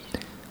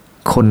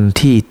คน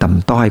ที่ต่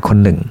ำต้อยคน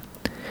หนึ่ง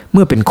เ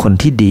มื่อเป็นคน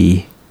ที่ดี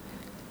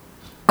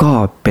ก็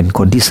เป็นค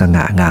นที่ส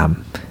ง่างาม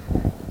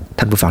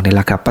ท่านผู้ฟังได้แ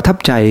ล้วครับประทับ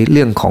ใจเ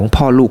รื่องของ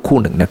พ่อลูกคู่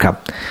หนึ่งนะครับ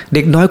เ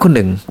ด็กน้อยคนห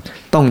นึ่ง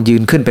ต้องยื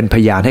นขึ้นเป็นพ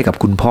ยานให้กับ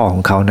คุณพ่อขอ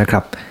งเขานะครั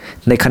บ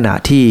ในขณะ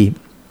ที่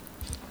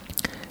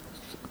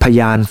พ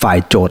ยานฝ่าย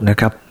โจทย์นะ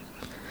ครับ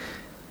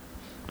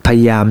พย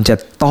ายามจะ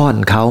ต้อน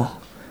เขา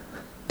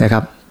นะค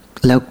รับ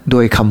แล้วโด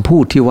ยคำพู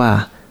ดที่ว่า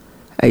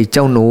ไอ้เ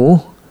จ้าหนู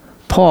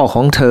พ่อข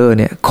องเธอ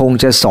เนี่ยคง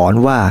จะสอน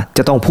ว่าจ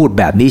ะต้องพูด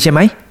แบบนี้ใช่ไหม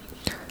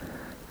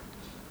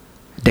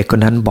เด็กคน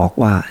นั้นบอก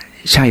ว่า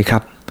ใช่ครั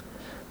บ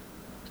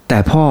แต่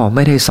พ่อไ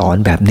ม่ได้สอน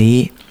แบบนี้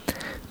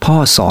พ่อ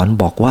สอน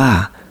บอกว่า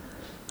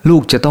ลู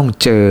กจะต้อง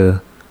เจอ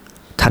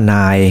ทน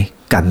าย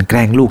กลั่นแก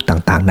ล้งลูก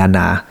ต่างๆนาน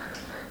า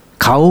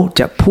เขา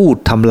จะพูด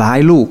ทำร้าย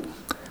ลูก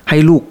ให้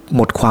ลูกห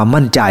มดความ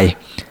มั่นใจ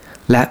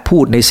และพู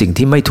ดในสิ่ง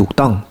ที่ไม่ถูก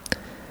ต้อง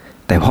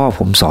แต่พ่อผ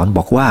มสอนบ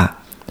อกว่า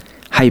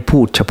ให้พู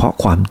ดเฉพาะ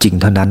ความจริง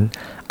เท่านั้น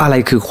อะไร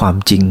คือความ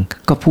จริง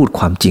ก็พูด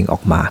ความจริงออ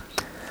กมา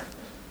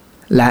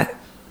และ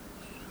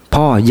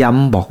พ่อย้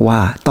ำบอกว่า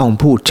ต้อง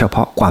พูดเฉพ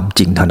าะความ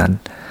จริงเท่านั้น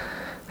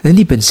และ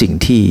นี่เป็นสิ่ง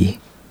ที่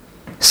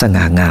ส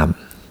ง่างาม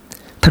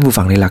ท่านผู้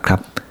ฟังนี่แหละครับ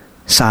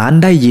ศาล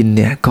ได้ยินเ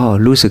นี่ยก็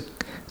รู้สึก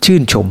ชื่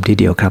นชมที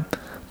เดียวครับ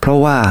เพราะ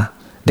ว่า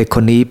เด็กค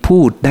นนี้พู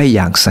ดได้อ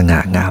ย่างสง่า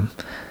งาม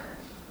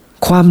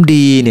ความ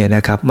ดีเนี่ยน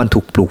ะครับมันถู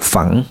กปลูก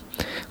ฝัง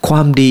คว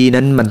ามดี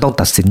นั้นมันต้อง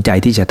ตัดสินใจ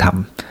ที่จะท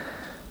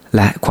ำแ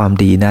ละความ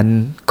ดีนั้น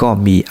ก็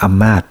มีอ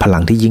ำนาจพลั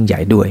งที่ยิ่งใหญ่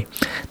ด้วย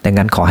ดัง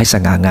นั้นขอให้ส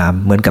ง่างาม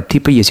เหมือนกับ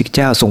ที่พระเยซูคริสต์เ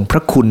จ้าทรงพร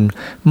ะคุณ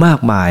มาก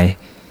มาย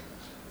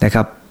นะค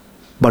รับ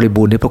บริ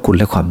บูรณ์ด้วยพระคุณ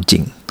และความจริ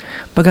ง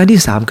ประการที่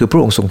3คือพร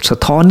ะองค์ทรงสะ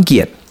ท้อนเกี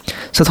ยร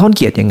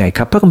ติยังไงค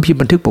รับพระคัมภีร์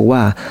บันทึกบอกว่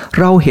า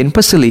เราเห็นพ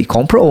ระสิริขอ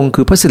งพระองค์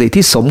คือพระสิริ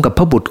ที่สมกับพ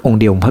ระบุตรองค์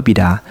เดียวของพระบิ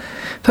ดา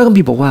พระคัม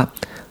ภีร์บอกว่า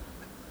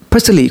พร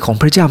ะสิริของ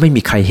พระเจ้าไม่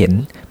มีใครเห็น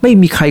ไม่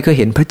มีใครเคย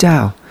เห็นพระเจ้า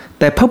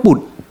แต่พระบุต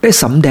รได้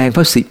สำแดงพ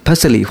ระ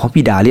สิริของ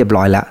บิดาเรียบ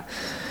ร้อยแล้ว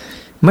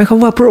หมายความ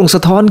ว่าพระองค์ส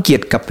ะท้อนเกียร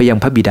ติกลับไปยัง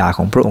พระบิดาข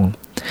องพระองค์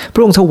พร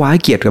ะองค์ถวาย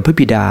เกียรติกับพระ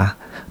บิดา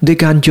โดย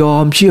การยอ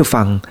มเชื่อ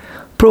ฟัง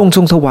พระองค์ท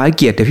รงถวายเ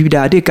กียรติแด่พระบิด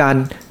าด้วยการ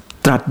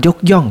ตรัสยก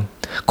ย่อง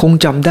คง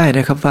จำได้น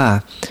ะครับว่า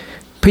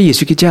พระเย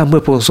ซูคริสต์เจ้าเมื่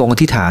อพระองค์ทรงอ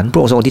ธิษฐานพร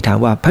ะองค์ทรงอธิษฐาน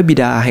ว่าพระบิ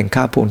ดาแห่ง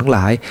ข้าพระองค์ทั้งหล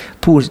าย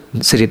ผู้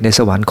เสด็จในส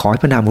วรรค์ขอให้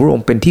พระนามของพระอ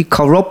งค์เป็นที่เค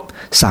ารพ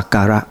สักก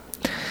าระ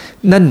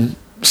นั่น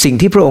สิ่ง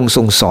ที่พระองค์ท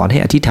รงสอนให้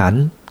อธิษฐาน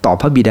ต่อ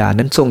พระบิดา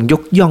นั้นทรงย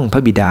กย่องพร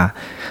ะบิดา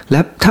และ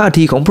ท่า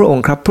ทีของพระอง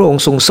ค์ครับพระอง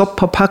ค์ทรงซบ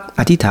พระพักตร์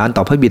อธิษฐาน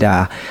ต่อพระบิดา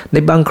ใน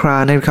บางครา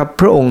นะครับ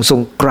พระองค์ทรง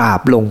กรา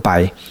บลงไป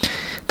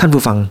ท่าน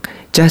ผู้ฟัง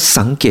จะ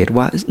สังเกต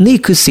ว่านี่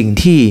คือสิ่ง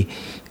ที่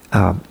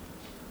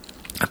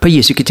พระเย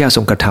ซูคริสต์เจ้าท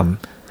รงกระท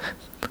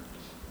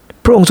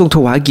ำพระองค์ทรงถ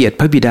วายเกียรติ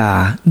พระบิดา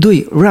ด้วย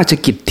ราช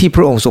กิจที่พ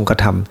ระองค์ทรงกระ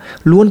ท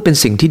ำล้วนเป็น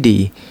สิ่งที่ดี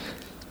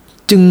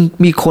จึง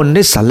มีคนไ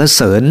ด้สรรเ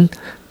สริญ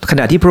ข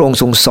ณะที่พระองค์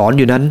ทรงสอนอ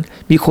ยู่นั้น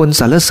มีคน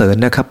สรรเสริญ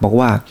นะครับบอก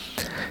ว่า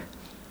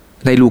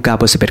ในลูกา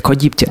บท 11 ข้อ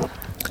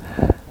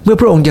 27เมื่อ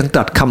พระองค์ยังต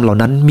รัสคำเหล่า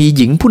นั้นมี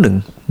หญิงผู้หนึ่ง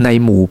ใน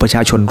หมู่ประช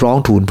าชนร้อง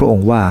ทูลพระอง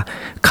ค์ว่า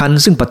คัน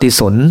ซึ่งปฏิ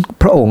สนธิ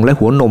พระองค์และ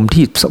หัวนม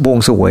ที่วง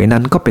เสวยนั้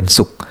นก็เป็น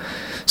สุข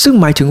ซึ่ง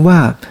หมายถึงว่า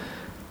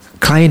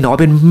ใครหนอ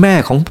เป็นแม่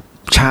ของ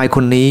ชายค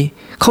นนี้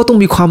เขาต้อง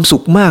มีความสุ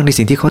ขมากใน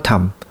สิ่งที่เขาท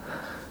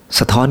ำ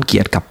สะท้อนเกี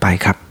ยรติกลับไป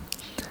ครับ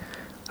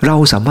เรา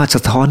สามารถส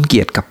ะท้อนเกี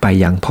ยรติกลับไป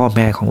ยังพ่อแ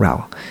ม่ของเรา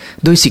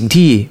โดยสิ่ง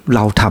ที่เร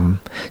าท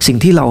ำสิ่ง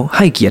ที่เราใ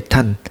ห้เกียรติท่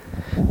าน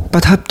ปร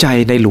ะทับใจ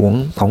ในหลวง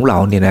ของเรา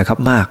เนี่ยนะครับ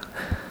มาก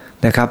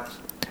นะครับ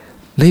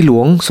ในหล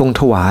วงทรง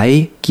ถวาย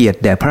เกียรติ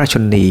แด่พระราชช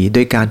นีโด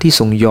ยการที่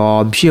ทรงยอ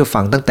มเชื่อฟั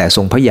งตั้งแต่ท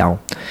รงพระเยาว์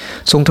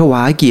ทรงถว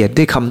ายเกียรติ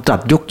ด้วยคำตรั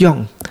สยกย่อง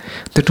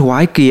ถวา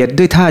ยเกียรติ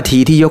ด้วยท่าที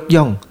ที่ยก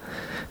ย่อง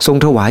ทรง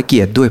ถวายเ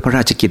กียรติด้วยพระร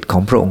าชกิจขอ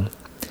งพระองค์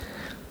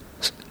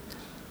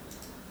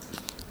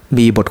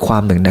มีบทควา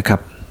มหนึ่งนะครับ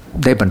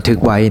ได้บันทึก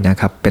ไว้นะ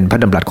ครับเป็นพระ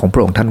ดำรัสของพร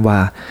ะองค์ท่านว่า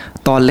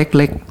ตอนเ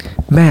ล็ก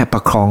ๆแม่ปร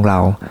ะคองเรา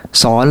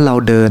สอนเรา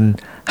เดิน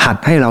หัด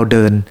ให้เราเ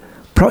ดิน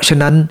เพราะฉะ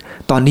นั้น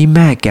ตอนนี้แ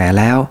ม่แก่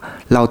แล้ว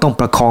เราต้อง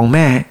ประคองแ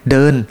ม่เ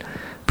ดิน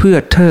เพื่อ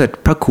เทิด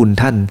พระคุณ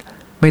ท่าน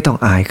ไม่ต้อง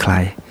อายใคร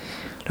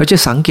เราจะ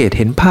สังเกตเ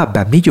ห็นภาพแบ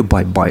บนี้อยู่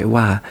บ่อยๆ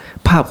ว่า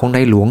ภาพของใน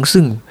หลวง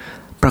ซึ่ง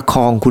ประค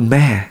องคุณแ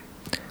ม่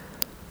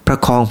ประ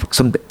คอง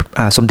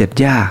สมเด็จ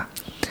ย่า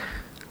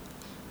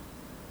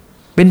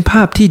เป็นภ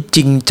าพที่จ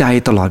ริงใจ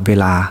ตลอดเว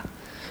ลา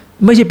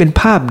ไม่ใช่เป็น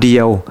ภาพเดี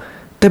ยว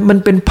แต่มัน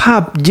เป็นภา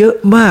พเยอะ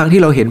มาก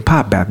ที่เราเห็นภา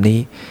พแบบนี้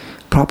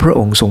เพราะพระอ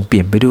งค์ทรงเป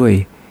ลี่ยนไปด้วย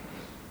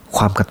ค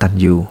วามกตัญ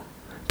ญู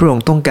พระอง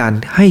ค์ต้องการ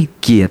ให้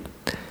เกียรติ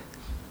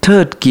เทิ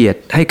ดเกียรติ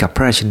ให้กับพ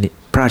ระ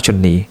ราช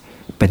นี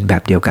เป็นแบ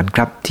บเดียวกันค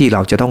รับที่เร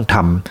าจะต้องท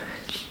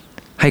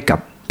ำให้กับ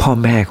พ่อ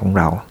แม่ของ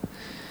เรา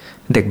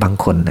เด็กบาง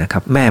คนนะครั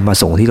บแม่มา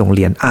ส่งที่โรงเ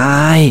รียนอ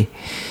าย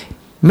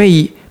แ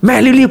ม่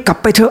รีบๆกลับ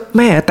ไปเถอะแ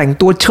ม่แต่ง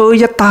ตัวเชย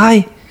จะตาย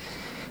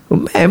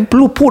แม่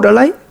ลูกพูดอะไ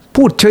ร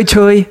พูดเฉ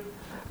ย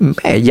ๆแ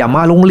ม่อย่าม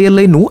าโรงเรียนเ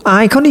ลยหนูอา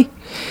ยเขานี่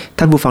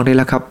ท่านผู้ฟังได้แ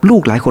ล้วครับลู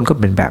กหลายคนก็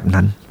เป็นแบบ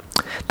นั้น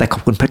แต่ขอ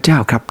บคุณพระเจ้า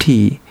ครับที่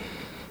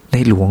ใน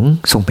หลวง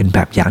ทรงเป็นแบ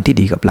บอย่างที่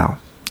ดีกับเรา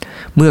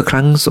เมื่อค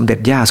รั้งสมเด็จ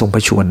ย่าทรงปร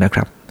ะชวรนะค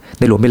รับใ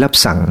นหลวงไม่รับ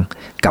สั่ง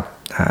กับ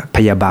พ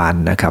ยาบาล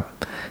นะครับ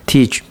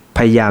ที่พ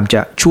ยายามจ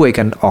ะช่วย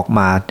กันออกม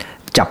า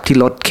จับที่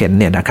รถเข็น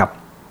เนี่ยนะครับ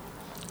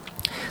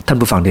ท่าน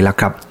ผู้ฟังได้แล้ว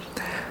ครับ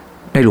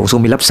ในหลวงทร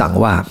งมีรับสั่ง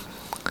ว่า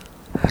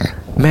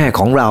แม่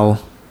ของเรา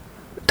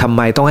ทำไ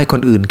มต้องให้ค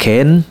นอื่นเข็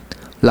น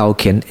เรา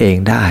เข็นเอง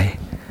ได้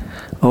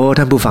โอ้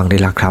ท่านผู้ฟังได้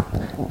แล้วครับ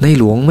ใน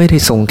หลวงไม่ได้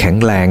ทรงแข็ง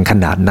แรงข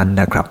นาดนั้น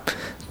นะครับ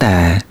แต่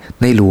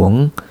ในหลวง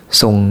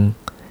ทรง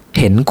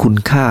เห็นคุณ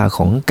ค่าข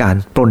องการ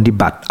ปฏิ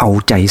บัติเอา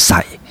ใจใ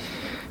ส่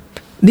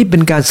นี่เป็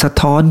นการสะ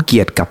ท้อนเกี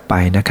ยรติกลับไป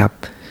นะครับ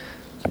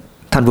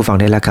ท่านผู้ฟัง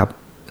ได้แล้วครับ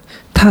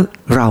ถ้า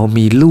เรา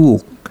มีลูก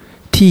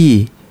ที่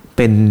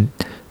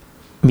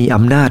มีอ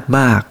ำนาจม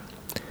าก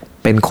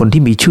เป็นคน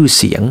ที่มีชื่อ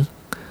เสียง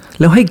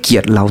แล้วให้เกีย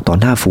รติเราต่อ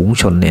หน้าฝูง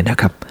ชนเนี่ยนะ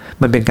ครับ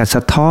มันเป็นการส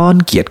ะท้อน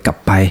เกียรติกลับ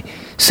ไป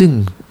ซึ่ง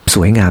ส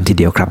วยงามที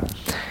เดียวครับ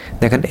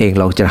ดังนั้นเอง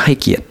เราจะให้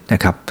เกียรติน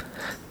ะครับ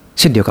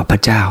เช่นเดียวกับพร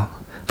ะเจ้า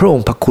พระอง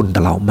ค์พระคุณต่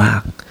อเรามา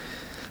ก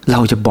เรา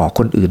จะบอก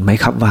คนอื่นไหม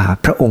ครับว่า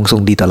พระองค์ทร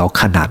งดีต่อเรา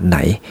ขนาดไหน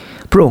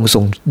พระองค์ทร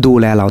งดู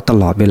แลเราต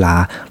ลอดเวลา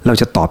เรา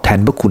จะตอบแทน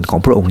พระคุณของ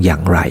พระองค์อย่า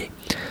งไร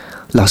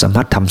เราสาม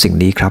ารถทำสิ่ง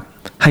นี้ครับ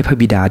ให้พระ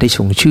บิดาได้ท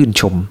รงชื่น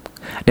ชม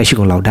ในชีวิต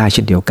ของเราได้เ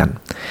ช่นเดียวกัน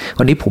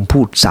วันนี้ผมพู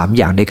ด3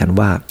อย่างด้วยกัน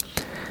ว่า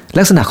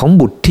ลักษณะของ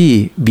บุตรที่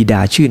บิด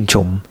าชื่นช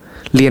ม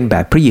เรียนแบ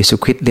บพระเยซู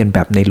คริสต์เรียนแบ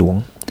บในหลวง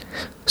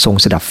ทรง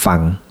สดับฟัง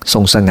ทร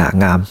งสง่า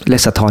งามและ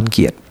สะท้อนเ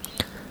กียรติ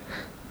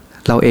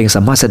เราเองส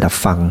ามารถสดับ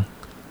ฟัง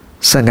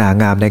สง่า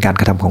งามในการ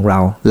กระทำของเรา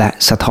และ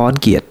สะท้อน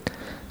เกียรติ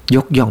ย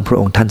กย่องพระ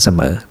องค์ท่านเส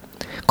มอ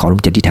ขอร่ว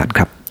มอธิษฐานค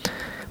รับ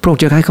พระองค์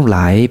จะให้ทั้งหล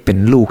ายเป็น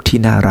ลูกที่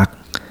น่ารัก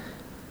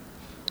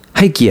ใ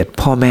ห้เกียรติ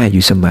พ่อแม่อ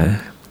ยู่เสมอ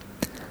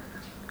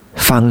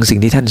ฟังสิ่ง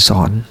ที่ท่านส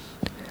อน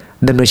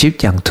ดำเนินชีวิต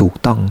อย่างถูก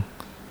ต้อง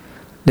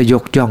และย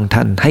กย่องท่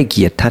านให้เ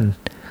กียรติท่าน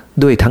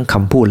ด้วยทั้งค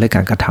ำพูดและก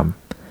ารกระท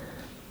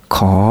ำข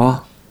อ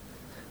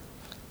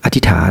อ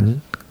ธิษฐาน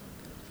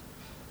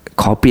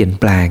ขอเปลี่ยน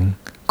แปลง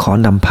ขอ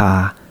นำพา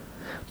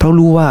เพราะ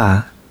รู้ว่า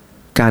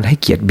การให้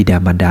เกียรติบิดา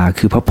มารดา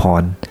คือพระพ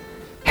ร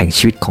แห่ง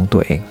ชีวิตของตั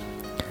วเอง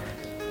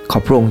ขอ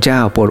พระองค์เจ้า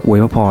โปรดอวย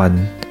พระพร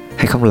ใ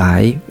ห้ข้าพหลา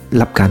ย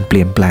รับการเป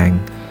ลี่ยนแปลง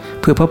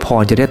เพื่อพระพ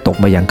รจะได้ตก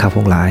มายังข้าพ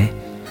หลาย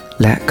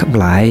และข้าพ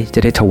หลายจะ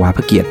ได้ถวายพ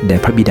ระเกียรติแด่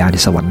พระบิดาใน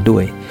สวรรค์ด้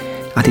วย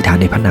อธิษฐาน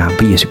ในพระนามพ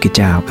ระเยซูคริสต์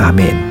เจ้าอาเ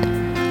มน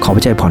ขอพร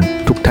ะเจ้าพร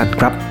ทุกท่าน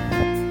ครับ